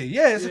comedy.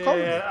 Yeah, it's a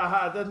comedy.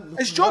 I didn't.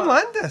 It's John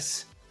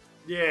Landis.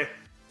 Yeah.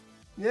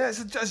 Yeah,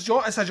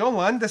 it's a John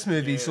Landis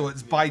movie, so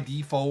it's by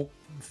default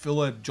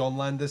full of John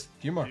Landis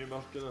humour. Kind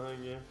of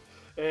thing,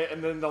 yeah.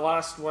 And then the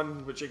last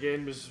one, which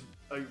again was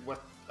out with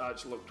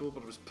actual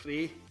October, was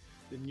Prey,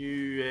 the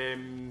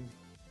new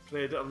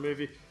Predator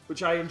movie,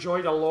 which I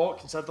enjoyed a lot,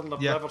 considering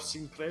I've never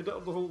seen Predator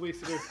the whole way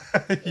through.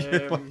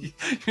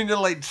 You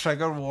know, like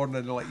trigger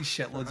warning, like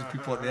shitloads of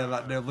people out there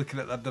that now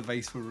looking at their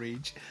device with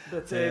rage.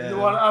 But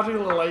no, I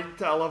really liked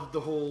it. I loved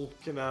the whole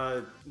kind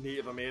of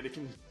Native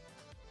American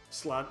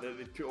slant that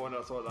they put on it.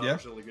 I thought that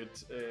was really good.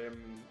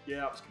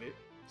 That was great.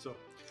 So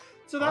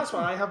that's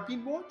what I have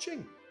been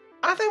watching.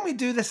 I think we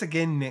do this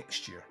again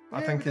next year.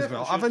 I think as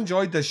well. I've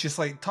enjoyed this, just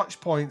like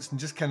touch points and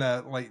just kind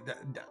of like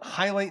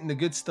highlighting the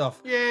good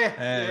stuff.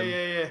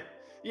 Yeah,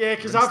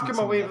 because I've come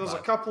away with there's a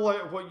couple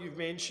out of what you've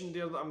mentioned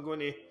there that I'm going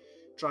to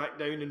track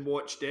down and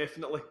watch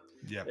definitely.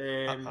 Yeah,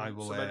 I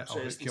will. I'll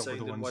hook you up with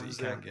the ones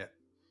that you can't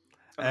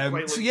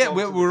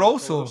get. We're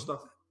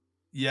also.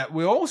 Yeah,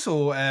 we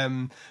also.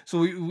 So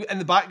we, in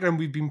the background,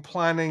 we've been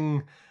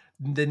planning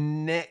the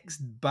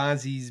next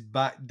Bazzy's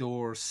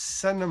Backdoor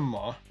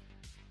Cinema.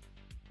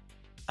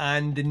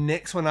 And the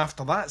next one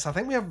after that. So I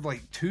think we have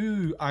like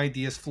 2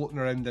 ideas floating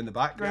around in the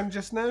background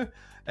just now.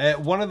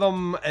 One of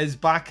them is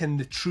back in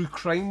the true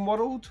crime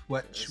world,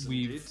 which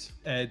we've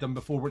done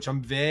before, which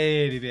I'm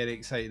very, very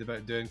excited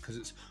about doing because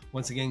it's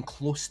once again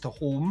close to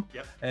home.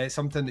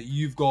 Something that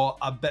you've got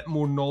a bit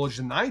more knowledge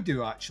than I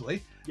do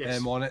actually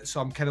on it.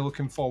 So I'm kind of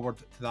looking forward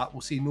to that.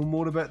 We'll see no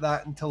more about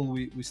that until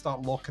we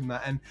start locking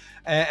that in.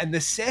 And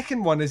the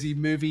second one is a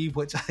movie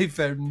which I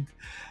found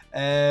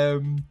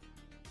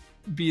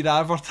being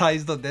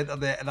advertised on the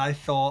internet, and I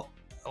thought,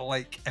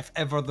 like, if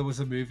ever there was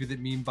a movie that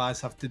me and Baz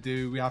have to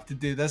do, we have to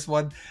do this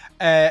one.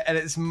 And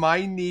it's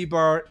My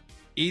Neighbor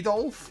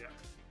Adolf.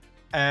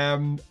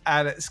 And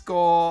it's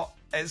got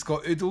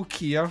Udo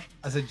Kier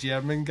as a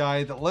German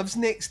guy that lives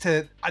next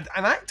to an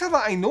actor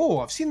that I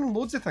know. I've seen in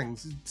loads of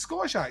things.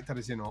 Scottish actor,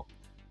 is he not?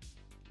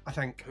 I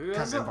think.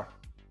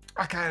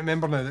 I can't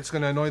remember now. That's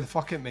going to annoy the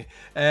fuck at me.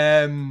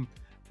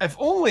 If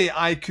only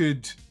I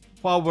could,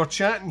 while we're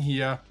chatting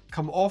here,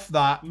 come off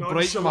that,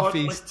 brighten my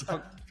face.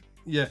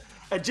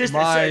 It just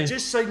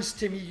sounds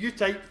to me, you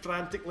type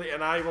frantically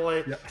and I will.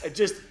 It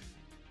just,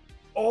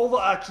 all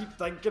that I keep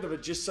thinking of,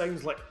 it just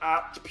sounds like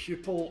apt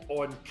pupil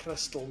on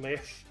crystal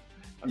meth.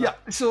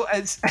 So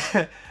it's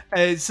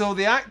so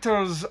the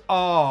actors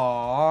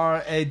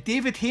are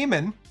David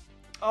Heyman.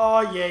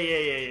 Oh yeah,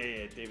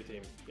 David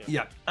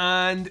Heyman.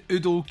 And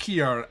Udo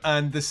Kier,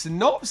 and the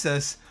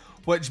synopsis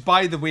which,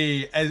 by the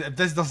way, if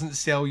this doesn't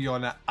sell you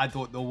on it, I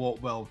don't know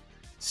what will.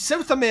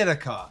 South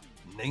America,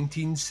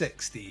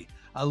 1960.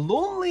 A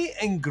lonely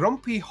and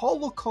grumpy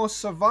Holocaust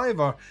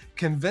survivor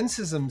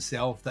convinces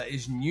himself that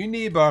his new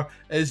neighbour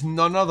is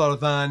none other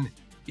than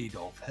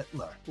Adolf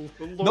Hitler.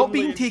 Not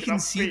being taken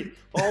seriously.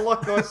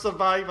 Holocaust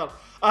survivor,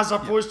 as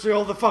opposed to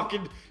all the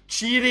fucking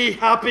cheery,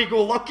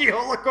 happy-go-lucky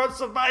Holocaust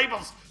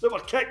survivors that were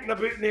kicking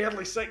about in the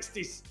early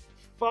 60s.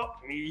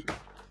 Fuck me.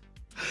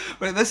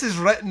 Right, this is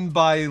written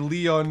by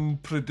Leon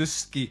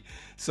Prudusky,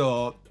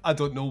 so I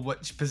don't know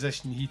which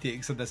position he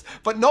takes on this.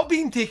 But not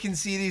being taken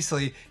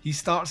seriously, he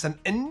starts an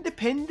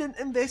independent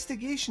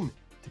investigation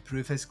to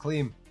prove his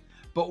claim.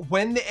 But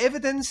when the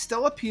evidence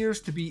still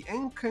appears to be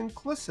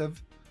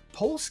inconclusive,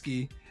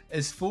 Polsky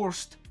is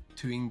forced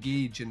to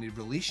engage in a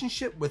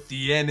relationship with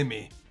the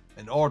enemy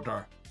in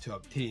order to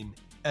obtain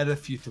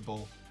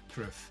irrefutable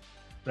proof.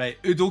 Right,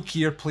 Udo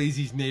Kier plays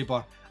his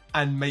neighbour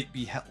and might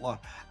be Hitler,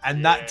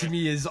 and that to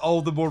me is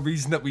all the more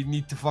reason that we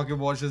need to fucking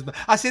watch this.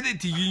 I said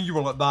it to you and you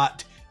were like,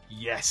 that,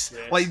 yes.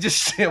 Like,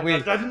 just straight away. I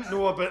didn't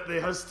know about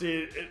the has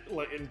to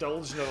like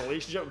indulge in a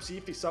relationship and see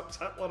if he sucks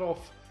Hitler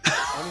off.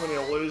 I'm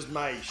going to lose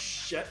my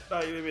shit,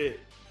 by the way.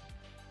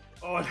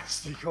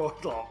 Honestly, God.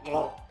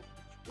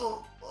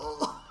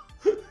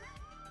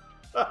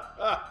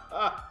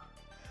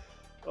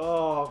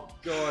 Oh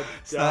God!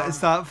 Is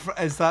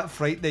that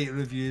Fright Night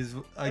reviews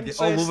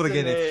all over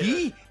again?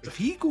 If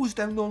he goes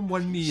down on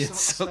one knee and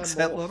sucks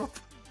Hitler up.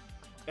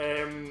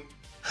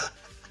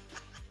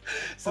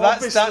 So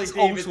that's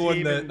also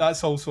on the.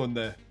 That's also on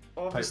the.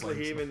 Obviously,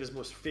 Heyman is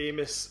most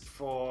famous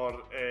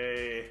for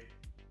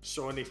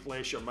Sonny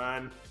Fleischer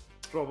Man.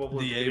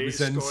 Probably it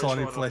was in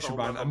Sonny Fleischer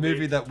Man, a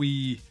movie that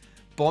we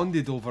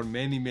bonded over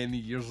many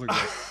years ago.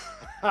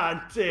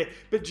 And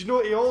but do you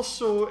know he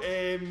also?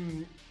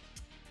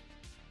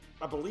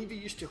 I believe he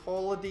used to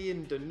holiday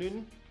in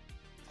Dunoon,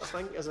 I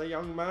think, as a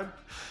young man.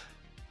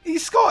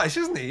 He's Scottish,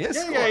 isn't he? He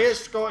is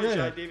Scottish.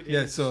 Yeah, David.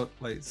 Yeah, so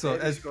it's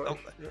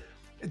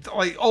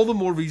like all the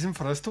more reason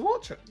for us to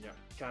watch it. Yeah,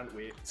 can't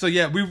wait. So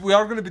yeah, we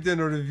are going to be doing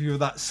a review of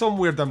that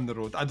somewhere down the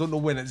road. I don't know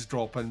when it's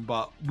dropping,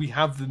 but we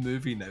have the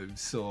movie now,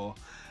 so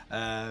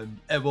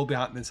it will be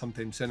happening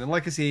sometime soon. And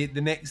like I say,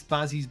 the next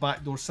Bazzy's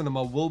Backdoor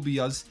Cinema will be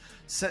us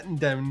sitting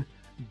down,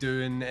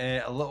 doing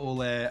a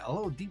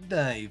little deep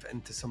dive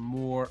into some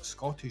more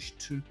Scottish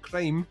true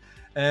crime,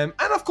 and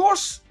of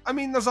course, I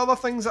mean, there's other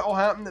things that will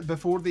happen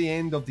before the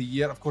end of the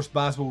year. Of course,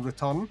 Baz will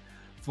return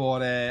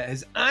for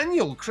his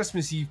annual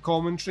Christmas Eve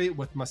commentary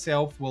with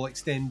myself. We'll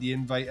extend the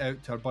invite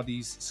out to our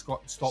buddies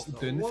Scott Stop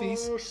Doing the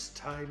Face. Worst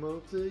time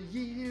of the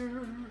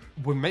year.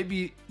 We might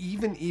be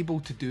even able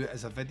to do it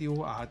as a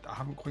video. I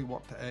haven't quite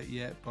worked it out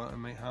yet, but it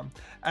might happen.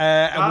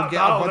 And we'll get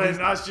our buddies.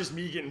 That's just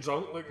me getting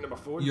drunk looking at my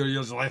phone. You're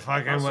like,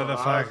 fucking what the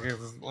fuck?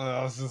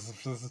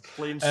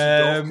 Playing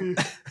Sudoku.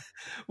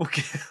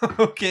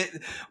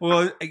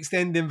 We'll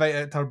extend the invite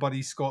out to our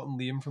buddies Scott and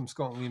Liam from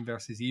Scott and Liam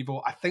vs.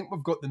 Evil. I think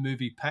we've got the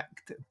movie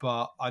picked,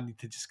 but I need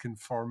to just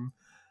confirm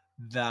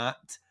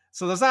that.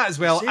 So there's that as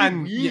well.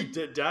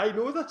 Did I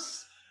know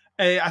this?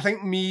 I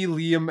think me,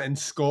 Liam, and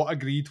Scott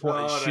agreed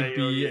what it should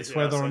be. It's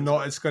whether or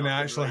not it's going to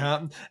actually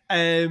happen.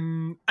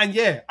 And I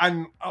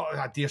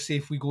dare say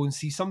if we go and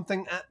see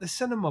something at the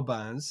cinema,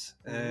 Baz,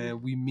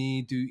 we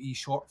may do a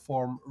short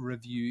form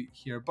review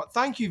here. But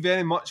thank you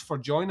very much for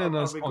joining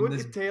us. Are we going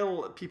to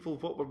tell people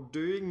what we're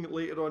doing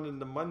later on in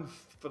the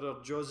month for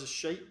our Jaws of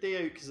Shite Day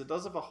out? Because it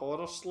does have a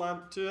horror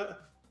slant to it.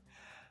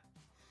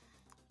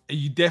 Are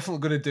you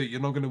definitely going to do it?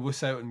 You're not going to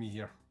wuss out on me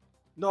here.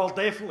 No, I'll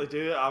definitely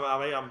do it.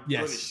 I'm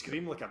going to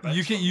scream like a bitch.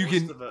 You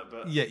can. Of it,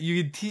 but... Yeah,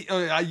 you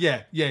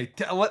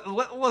can.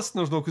 Let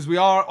listeners know, because we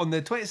are on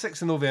the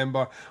 26th of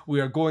November. We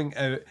are going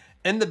out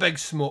in the big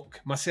smoke.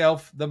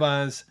 Myself, the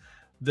Baz,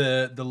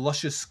 the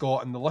luscious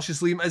Scott, and the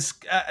luscious Liam.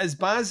 As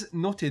Baz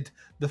noted,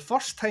 the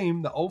first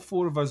time that all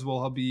four of us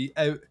will be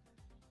out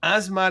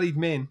as married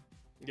men.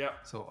 Yeah.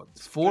 So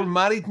it's 4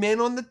 married men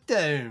on the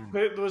down.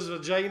 Put those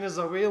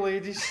vaginas away,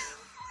 ladies.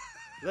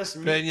 This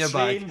meat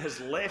train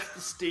has left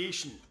the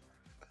station.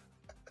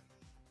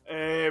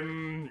 We're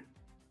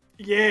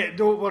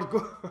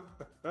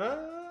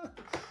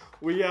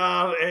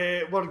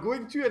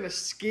going to an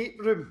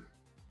escape room,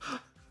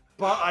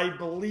 but I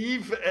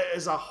believe it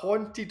is a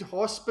haunted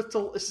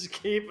hospital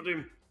escape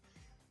room.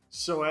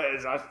 So it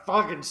is a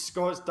fucking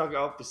Scott's dug it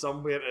up for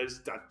somewhere.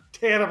 It's a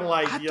terrible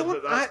idea. I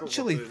don't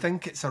actually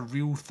think it's a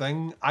real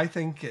thing. I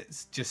think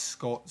it's just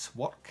Scott's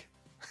work.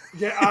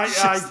 Yeah,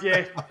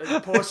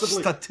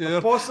 possibly.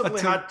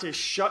 Had to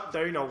shut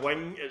down a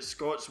wing at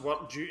Scott's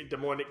work due to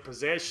demonic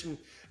possession,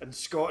 and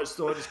Scott has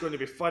thought it's going to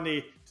be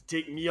funny to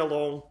take me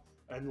along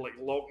and like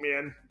lock me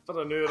in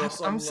for an hour or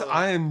something.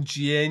 I am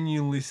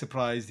genuinely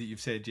surprised that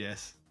you've said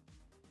yes,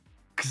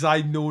 because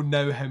I know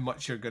now how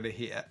much you're going to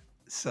hate it.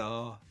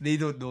 So they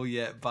don't know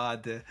yet,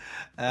 bad.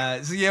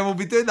 So yeah, we'll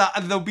be doing that,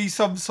 and there'll be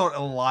some sort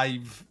of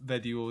live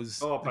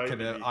videos.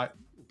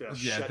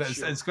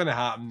 It's going to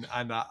happen,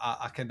 and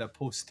I kind of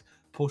post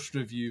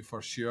review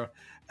for sure.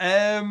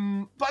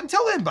 But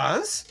until then,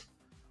 Baz,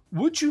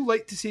 would you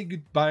like to say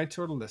goodbye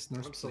to our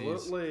listeners,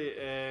 Absolutely.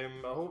 I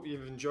hope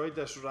you've enjoyed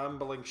this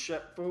rambling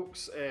shit,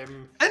 folks.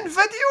 In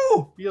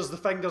video! Here's the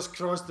fingers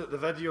crossed that the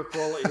video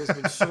quality has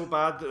been so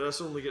bad that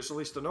this only gets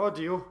released on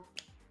audio.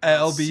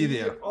 It'll be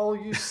there. All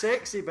you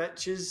sexy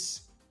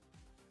bitches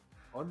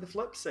on the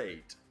flip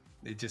side.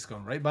 They've just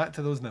gone right back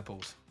to those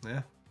nipples.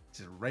 Yeah,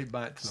 just right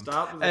back to them.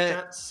 Start with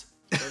the tits,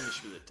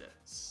 finish with the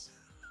tits.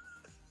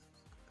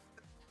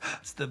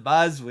 It's the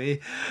Baz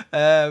way.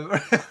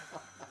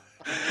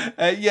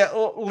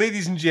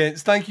 Ladies and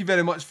gents, thank you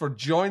very much for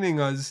joining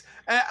us.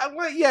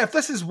 If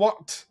this has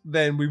worked,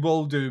 then we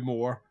will do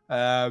more.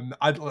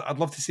 I'd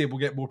love to say we'll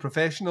get more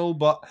professional,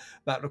 but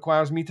that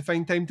requires me to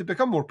find time to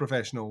become more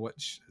professional,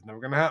 which is never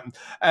going to happen.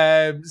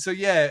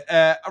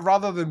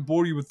 Rather than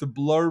bore you with the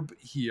blurb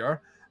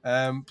here,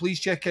 please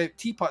check out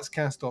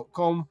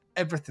teapotscast.com.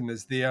 Everything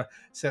is there.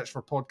 Search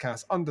for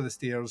Podcasts Under the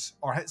Stairs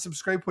or hit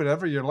subscribe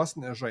wherever you're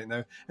listening to us right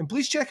now. And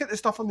please check out the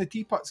stuff on the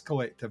Teapots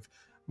Collective.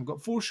 We've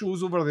got 4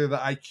 shows over there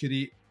that I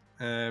curate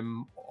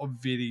of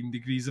varying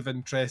degrees of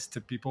interest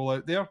to people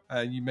out there.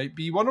 And you might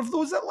be one of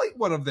those that like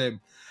one of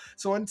them.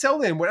 So until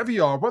then, wherever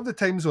you are, whatever the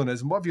time zone is,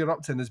 and whatever you're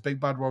up to in this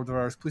big bad world of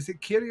ours, please take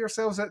care of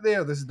yourselves out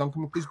there. This is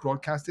Duncan McLeish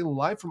broadcasting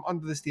live from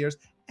Under the Stairs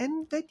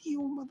in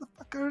video,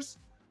 motherfuckers,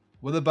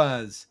 with a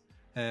Baz.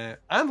 And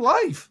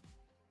live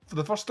for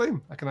the first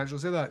time. I can actually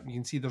say that. You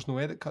can see there's no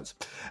edit cuts.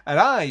 And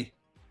I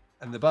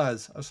and the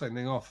Baz are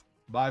signing off.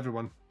 Bye,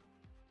 everyone.